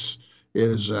course,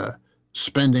 is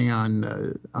spending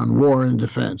on war and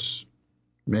defense,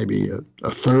 maybe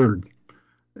a third.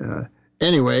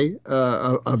 Anyway,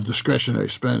 of discretionary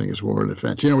spending is war and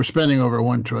defense. We're spending over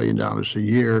 $1 trillion a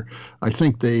year. I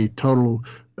think the total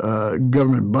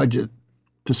government budget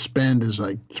to spend is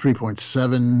like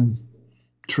 3.7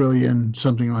 trillion,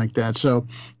 something like that. So,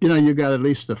 you got at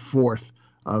least a fourth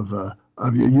of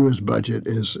your U.S. budget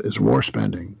is war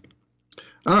spending.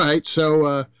 All right,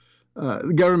 so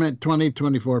the government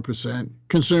 20-24%,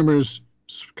 consumers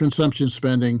consumption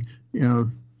spending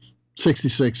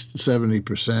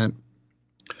 66-70%.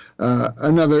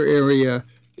 Another area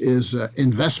is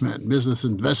investment, business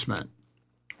investment,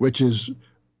 which is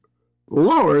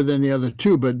lower than the other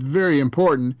two, but very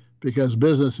important because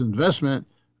business investment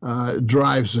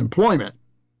drives employment.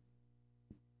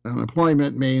 And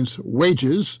employment means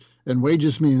wages, and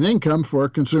wages mean income for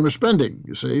consumer spending,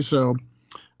 you see. So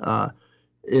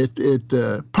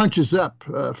it punches up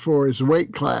for its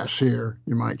weight class here,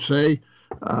 you might say.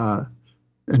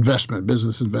 Investment,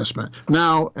 business investment.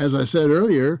 Now, as I said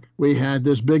earlier, we had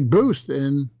this big boost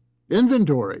in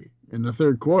inventory in the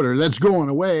third quarter. That's going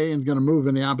away and going to move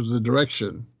in the opposite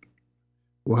direction.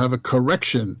 We'll have a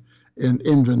correction in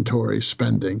inventory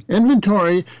spending.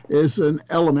 Inventory is an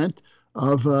element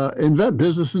of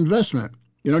business investment.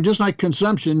 Just like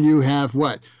consumption, you have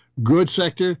what? Goods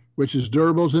sector, which is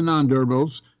durables and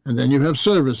non-durables, and then you have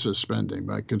services spending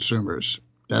by consumers.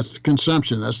 That's the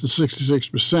consumption. That's the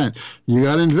 66%. You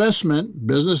got investment,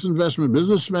 business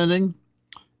spending,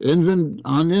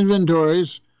 on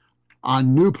inventories,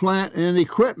 on new plant and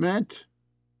equipment,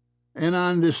 and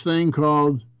on this thing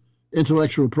called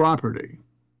intellectual property,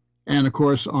 and of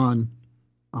course on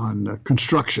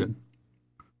construction,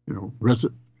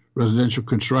 residential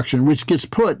construction, which gets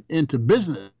put into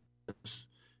business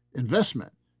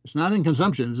investment. It's not in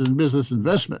consumption; it's in business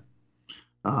investment.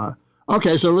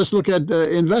 Okay, so let's look at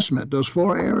investment, those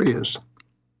 4 areas.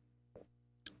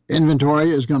 Inventory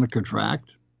is going to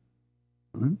contract.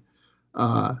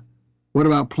 What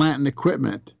about plant and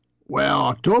equipment? Well,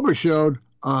 October showed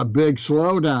a big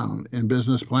slowdown in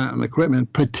business, plant, and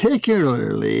equipment,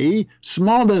 particularly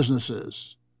small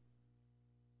businesses.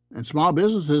 And small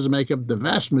businesses make up the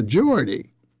vast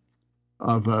majority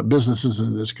of businesses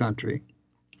in this country.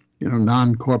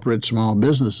 Non-corporate small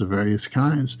business of various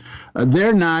kinds.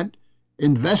 They're not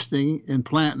investing in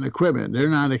plant and equipment. They're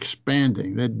not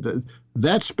expanding.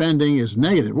 That spending is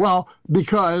negative. Well,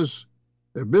 because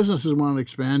if businesses want to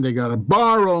expand, they got to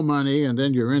borrow money, and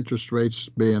then your interest rates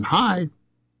being high,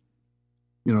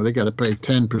 they got to pay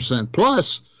 10%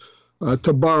 plus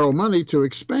to borrow money to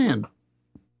expand.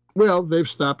 Well, they've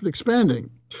stopped expanding.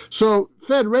 So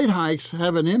Fed rate hikes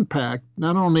have an impact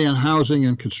not only on housing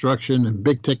and construction and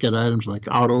big ticket items like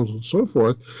autos and so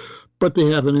forth, but they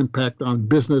have an impact on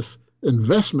business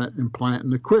investment in plant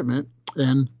and equipment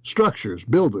and structures,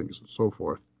 buildings, and so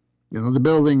forth. The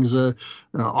buildings,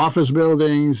 office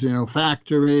buildings,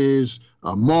 factories,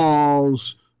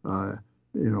 malls,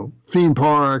 theme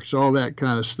parks, all that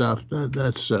kind of stuff.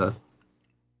 That's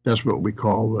what we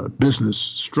call business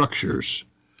structures.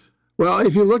 Well,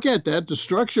 if you look at that,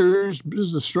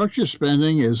 business structure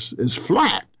spending is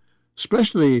flat,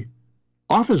 especially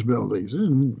office buildings.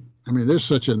 There's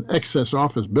such an excess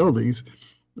office buildings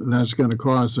that's going to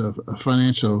cause a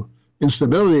financial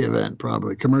instability event,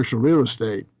 probably commercial real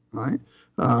estate, right?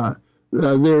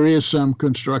 There is some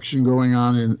construction going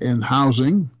on in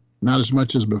housing, not as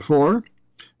much as before,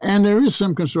 and there is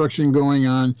some construction going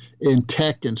on in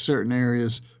tech in certain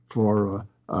areas for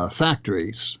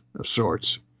factories of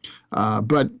sorts.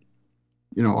 But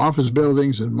office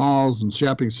buildings and malls and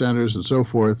shopping centers and so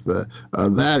forth,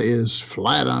 that is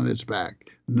flat on its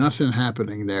back. Nothing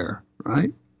happening there,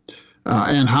 right?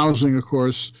 And housing, of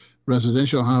course,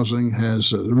 residential housing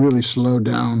has really slowed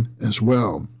down as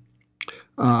well.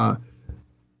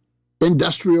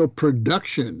 Industrial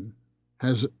production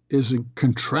is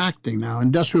contracting now.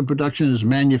 Industrial production is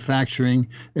manufacturing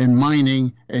and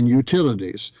mining and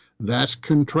utilities. That's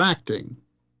contracting,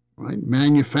 right?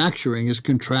 Manufacturing is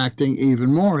contracting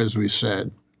even more, as we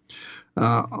said.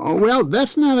 Well,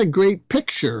 that's not a great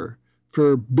picture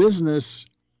for business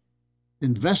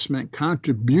investment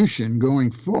contribution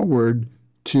going forward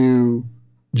to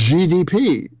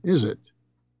GDP, is it?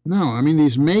 No, I mean,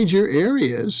 these major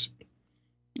areas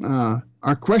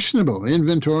are questionable.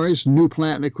 Inventories, new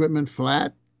plant and equipment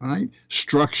flat, right?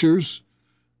 Structures,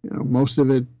 most of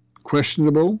it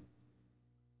questionable.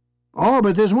 Oh,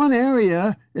 but there's one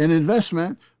area in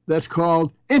investment that's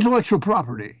called intellectual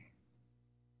property.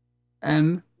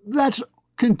 And that's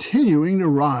continuing to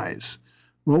rise.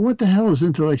 Well, what the hell is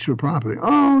intellectual property?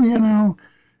 Oh,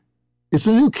 it's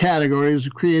a new category. It was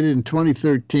created in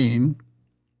 2013.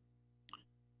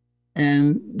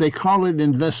 And they call it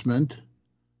investment.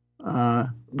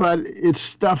 But it's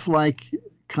stuff like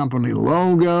company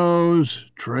logos,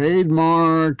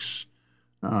 trademarks,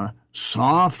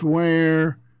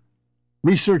 software,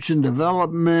 research and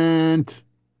development,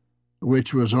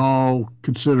 which was all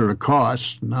considered a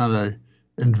cost, not an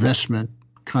investment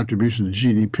contribution to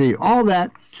GDP. All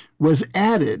that was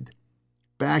added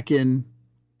back in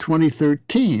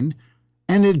 2013,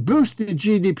 and it boosted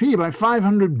GDP by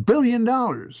 $500 billion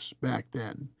back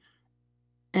then.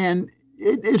 And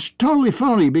it's totally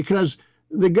phony because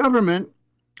the government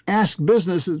asked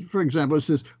businesses, for example, it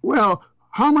says, well,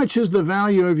 how much has the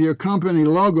value of your company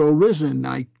logo risen,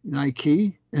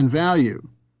 Nike, in value?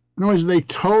 In other words, they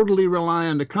totally rely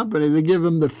on the company to give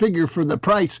them the figure for the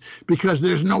price because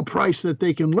there's no price that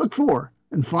they can look for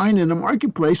and find in the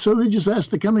marketplace. So they just ask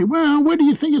the company, well, what do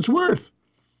you think it's worth?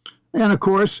 And, of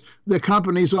course, the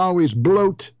companies always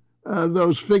bloat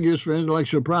those figures for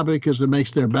intellectual property because it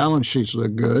makes their balance sheets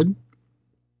look good.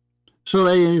 So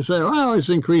they say, well, it's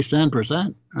increased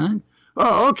 10%, right?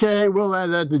 Oh, okay, we'll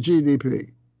add that to GDP.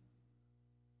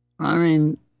 I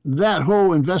mean, that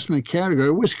whole investment category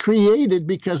was created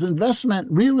because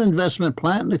real investment,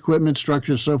 plant and equipment,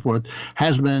 structures, so forth,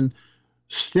 has been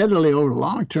steadily over the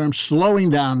long term slowing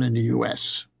down in the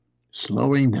U.S.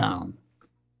 Slowing down.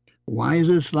 Why is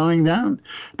it slowing down?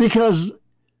 Because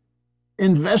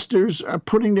investors are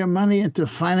putting their money into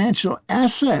financial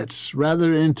assets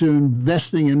rather than into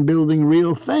investing and building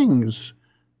real things.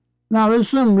 Now, there's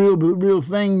some real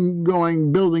thing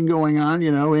building going on,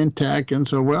 in tech and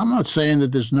so forth. I'm not saying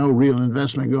that there's no real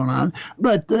investment going on,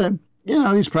 but,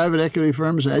 these private equity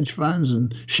firms, hedge funds,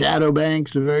 and shadow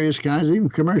banks of various kinds, even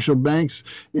commercial banks,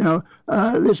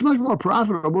 it's much more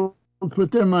profitable to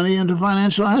put their money into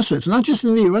financial assets, not just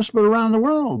in the U.S., but around the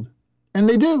world. And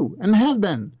they do, and have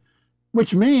been,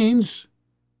 which means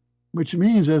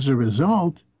as a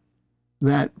result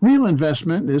that real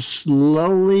investment is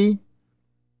slowly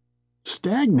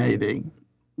stagnating.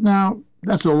 Now,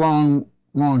 that's a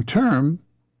long-term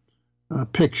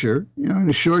picture. In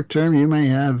the short term, you may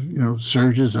have,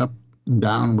 surges up and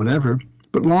down, whatever.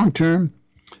 But long-term,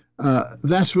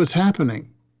 that's what's happening.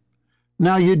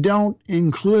 Now, you don't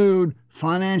include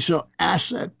financial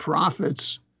asset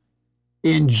profits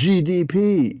in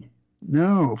GDP.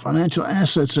 No, financial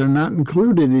assets are not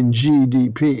included in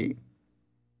GDP.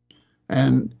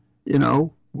 And,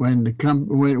 when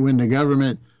the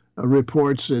government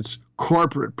reports its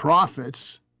corporate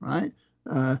profits, right?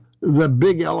 The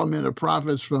big element of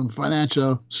profits from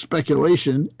financial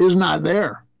speculation is not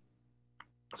there.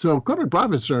 So corporate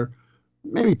profits are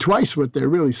maybe twice what they're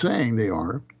really saying they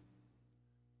are.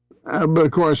 But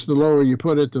of course, the lower you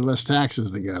put it, the less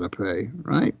taxes they got to pay,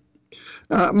 right?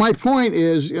 My point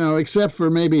is, except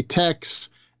for maybe techs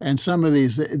and some of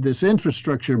this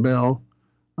infrastructure bill,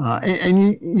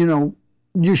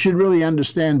 you should really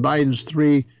understand Biden's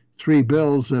three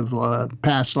bills have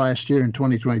passed last year in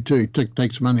 2022. He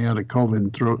takes money out of COVID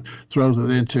and throws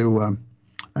it into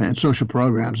and social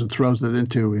programs and throws it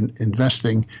into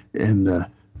investing in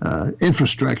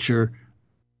infrastructure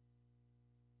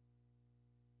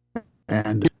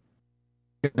and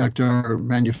conductor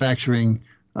manufacturing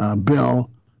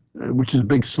bill, which is a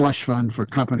big slush fund for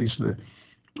companies that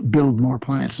build more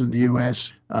plants in the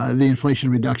U.S., the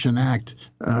Inflation Reduction Act,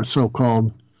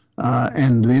 so-called,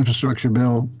 and the infrastructure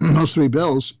bill, those three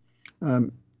bills,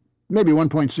 maybe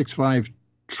 $1.65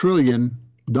 trillion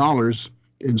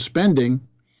in spending,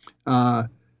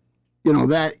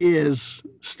 that is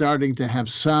starting to have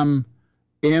some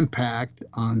impact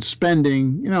on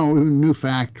spending, new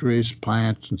factories,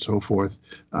 plants, and so forth.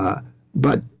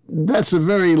 But that's a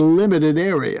very limited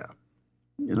area.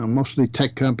 Mostly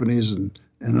tech companies and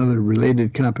other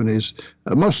related companies.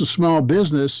 Most of small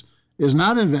business is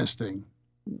not investing.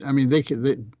 I mean, they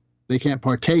can't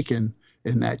partake in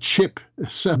that chip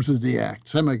subsidy act,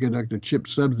 semiconductor chip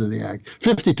subsidy act.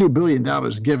 $52 billion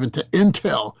given to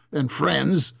Intel and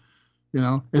friends,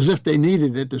 as if they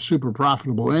needed it. They're super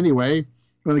profitable anyway.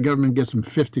 Well, the government gets them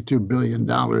 $52 billion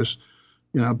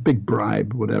big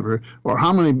bribe, whatever, or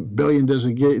how many billion did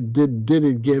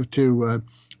it give to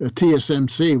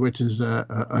TSMC, which is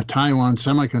a Taiwan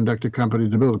semiconductor company,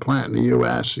 to build a plant in the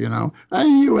U.S., And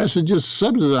the U.S. is just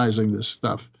subsidizing this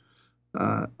stuff.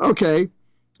 Okay,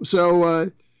 so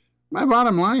my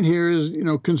bottom line here is,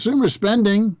 consumer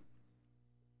spending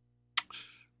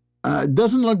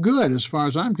doesn't look good as far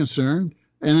as I'm concerned,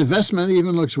 and investment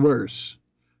even looks worse.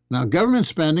 Now, government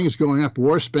spending is going up.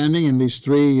 War spending in these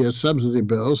three subsidy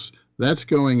bills, that's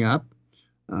going up.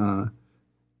 The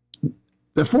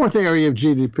fourth area of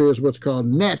GDP is what's called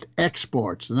net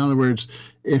exports. In other words,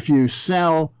 if you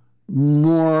sell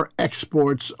more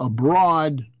exports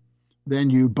abroad than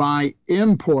you buy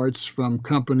imports from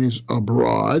companies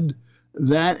abroad,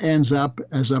 that ends up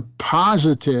as a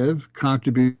positive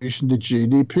contribution to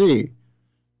GDP.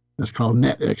 That's called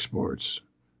net exports,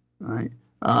 right?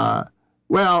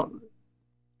 Well,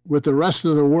 with the rest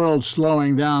of the world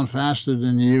slowing down faster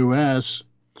than the U.S.,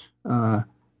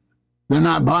 they're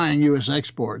not buying U.S.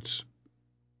 exports,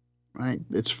 right?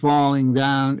 It's falling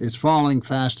down. It's falling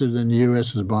faster than the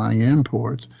U.S. is buying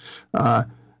imports.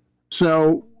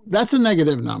 So that's a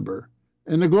negative number.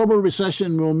 And the global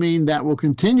recession will mean that will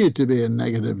continue to be a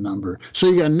negative number. So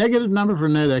you got a negative number for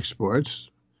net exports.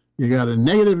 You got a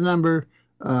negative number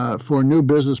for new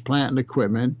business plant and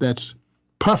equipment that's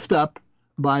puffed up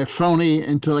by a phony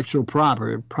intellectual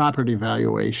property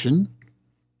valuation,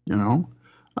 And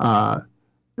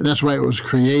that's why it was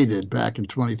created back in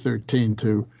 2013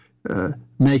 to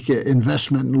make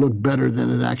investment look better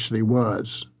than it actually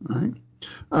was, right?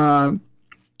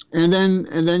 And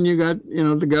then you got,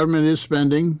 the government is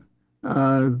spending.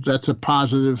 That's a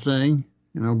positive thing,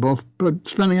 but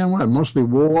spending on what? Mostly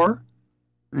war,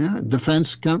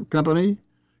 defense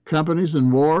companies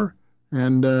and war,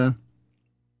 and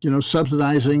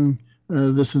subsidizing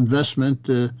this investment,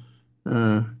 to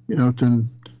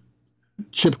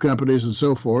chip companies and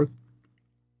so forth.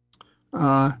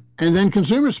 And then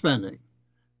consumer spending.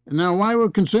 Now, why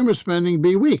would consumer spending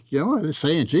be weak? They're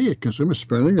saying, gee, consumer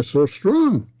spending is so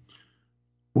strong.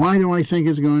 Why do I think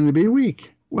it's going to be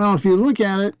weak? Well, if you look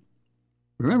at it,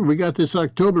 remember, we got this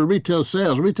October retail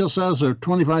sales. Retail sales are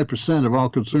 25% of all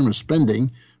consumer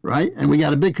spending, right? And we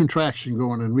got a big contraction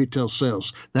going in retail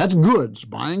sales. That's goods,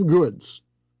 buying goods,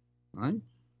 right?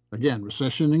 Again,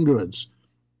 recession in goods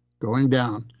going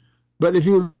down. But if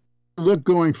you look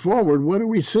going forward, what do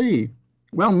we see?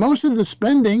 Well, most of the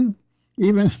spending,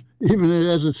 even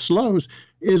as it slows,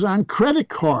 is on credit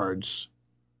cards.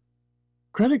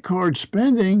 Credit card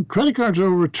spending, credit cards are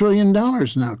over $1 trillion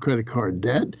now, credit card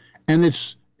debt, and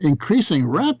it's increasing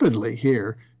rapidly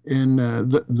here in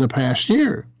the past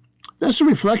year. That's a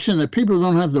reflection that people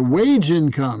don't have the wage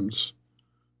incomes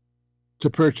to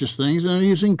purchase things, and they're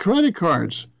using credit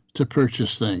cards to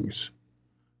purchase things.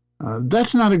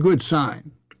 That's not a good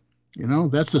sign.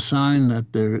 That's a sign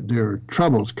that there are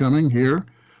troubles coming here.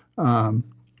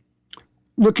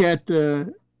 Look at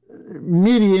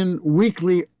median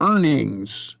weekly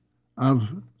earnings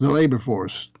of the labor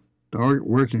force, the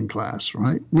working class,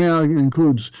 right? Well, it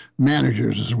includes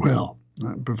managers as well,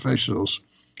 professionals.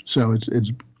 So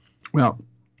it's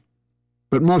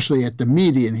but mostly at the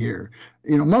median here.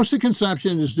 Most of the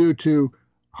consumption is due to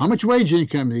how much wage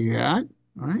income you got,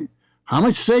 right? How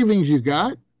much savings you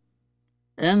got,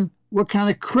 and what kind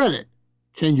of credit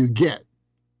can you get.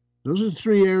 Those are the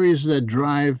three areas that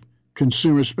drive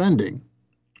consumer spending.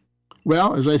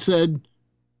 Well, as I said,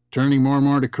 turning more and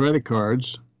more to credit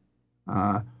cards.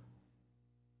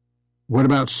 What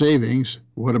about savings?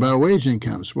 What about wage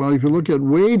incomes? Well, if you look at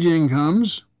wage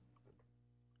incomes,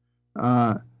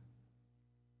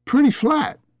 pretty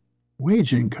flat.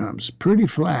 Wage incomes, pretty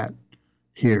flat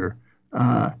here.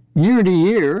 Year to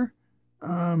year,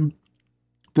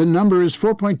 the number is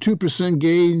 4.2%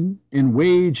 gain in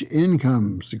wage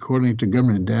incomes, according to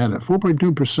government data.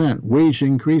 4.2% wage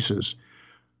increases.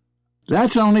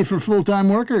 That's only for full-time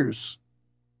workers.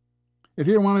 If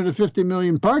you're one of the 50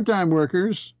 million part-time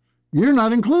workers, you're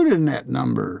not included in that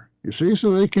number. You see,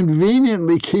 so they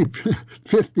conveniently keep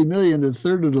 50 million, a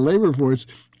third of the labor force,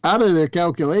 out of their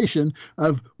calculation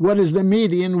of what is the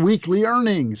median weekly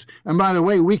earnings. And by the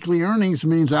way, weekly earnings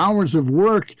means hours of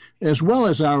work as well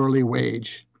as hourly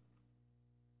wage.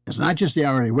 It's not just the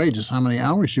hourly wage, it's how many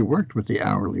hours you worked with the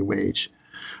hourly wage.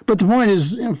 But the point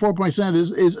is,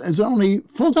 4% is only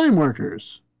full-time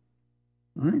workers,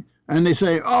 right? And they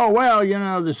say, oh, well,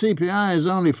 the CPI is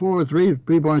only 3.7,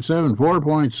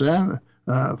 4.7,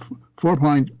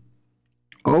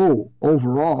 4.0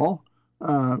 overall,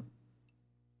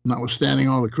 notwithstanding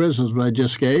all the criticisms I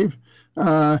just gave.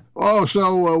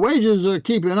 So wages are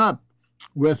keeping up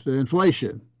with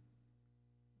inflation.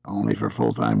 only for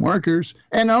full-time workers,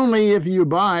 and only if you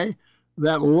buy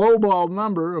that lowball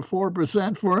number of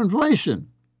 4% for inflation.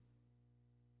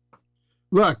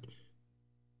 Look,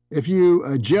 if you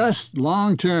adjust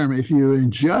long-term, if you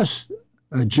adjust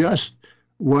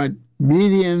what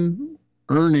median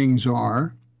earnings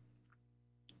are,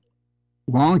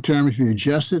 long-term, if you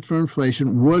adjust it for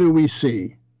inflation, what do we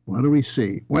see? What do we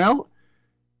see? Well,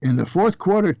 in the fourth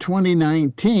quarter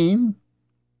 2019,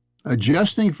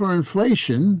 adjusting for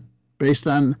inflation based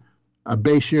on a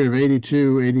base year of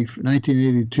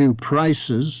 1982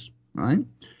 prices, right?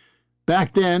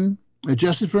 Back then,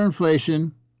 adjusted for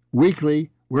inflation,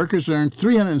 weekly, workers earned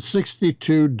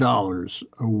 $362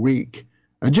 a week,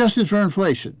 adjusted for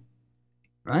inflation,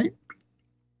 right?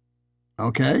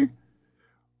 Okay.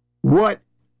 What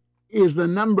is the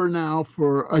number now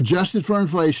for adjusted for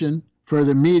inflation for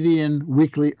the median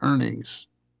weekly earnings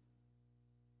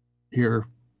here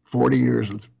 40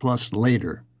 years plus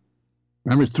later?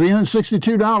 Remember,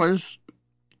 $362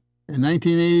 in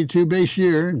 1982 base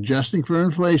year, adjusting for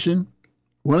inflation.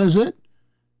 What is it?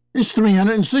 It's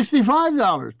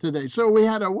 $365 today. So we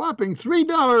had a whopping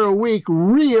 $3 a week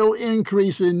real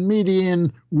increase in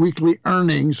median weekly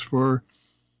earnings for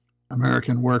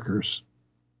American workers.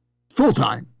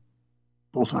 Full-time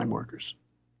workers,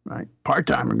 right?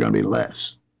 Part-time are going to be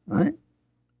less, right?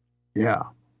 Yeah.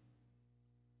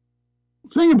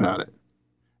 Think about it.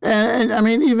 And I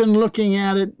mean, even looking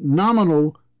at it,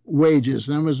 nominal wages,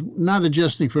 that was not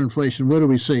adjusting for inflation. What do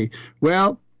we see?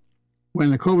 Well, when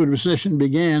the COVID recession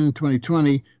began in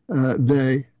 2020,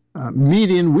 the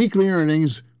median weekly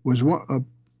earnings was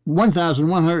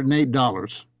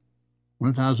 $1,108.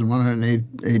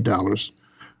 $1,108.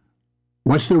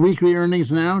 What's the weekly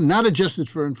earnings now? Not adjusted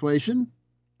for inflation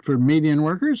for median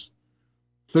workers.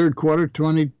 Third quarter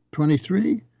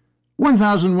 2023,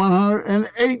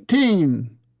 $1,118.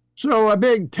 So a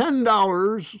big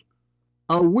 $10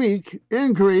 a week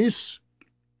increase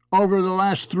over the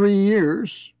last 3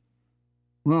 years.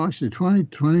 Well, actually 20,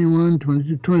 21,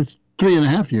 22, 23 and a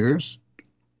half years.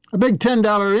 A big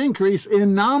 $10 increase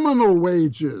in nominal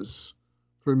wages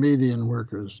for median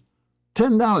workers.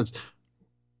 $10.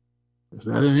 Is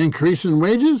that an increase in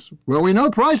wages? Well, we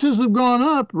know prices have gone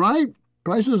up, right?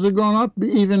 Prices have gone up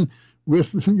even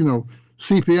with,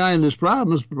 CPI and its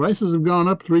problems. Prices have gone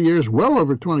up 3 years, well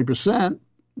over 20%,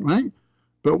 right?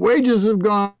 But wages have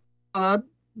gone up.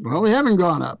 Well, they haven't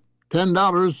gone up.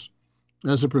 $10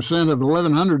 as a percent of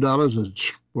 $1,100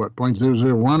 is, what,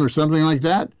 0.001 or something like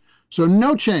that? So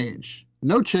no change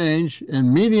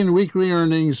in median weekly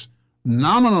earnings,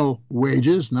 nominal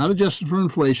wages, not adjusted for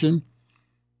inflation,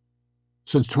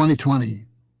 since 2020.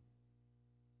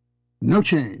 No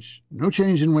change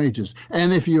in wages.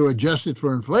 And if you adjust it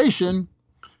for inflation,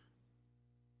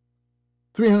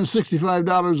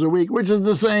 $365 a week, which is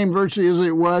the same virtually as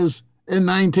it was in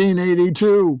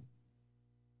 1982.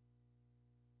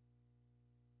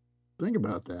 Think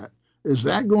about that. Is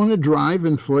that going to drive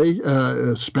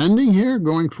spending here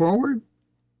going forward?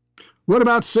 What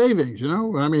about savings?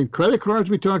 Credit cards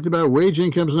we talked about, wage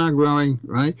income's not growing,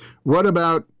 right? What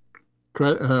about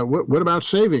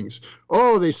savings?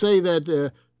 Oh, they say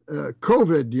that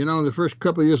COVID, the first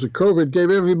couple of years of COVID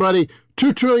gave everybody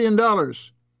 $2 trillion.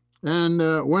 And,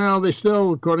 they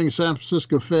still, according to San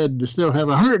Francisco Fed, they still have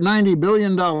 $190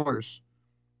 billion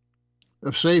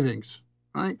of savings,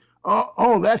 right?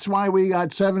 Oh, that's why we got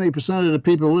 70% of the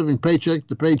people living paycheck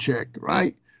to paycheck,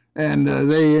 right? And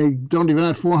they don't even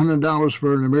have $400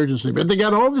 for an emergency. But they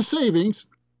got all the savings.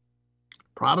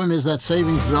 Problem is that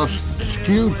savings is all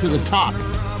skewed to the top.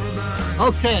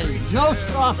 Okay, no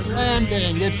soft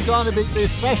landing. It's going to be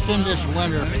recession this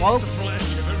winter, folks.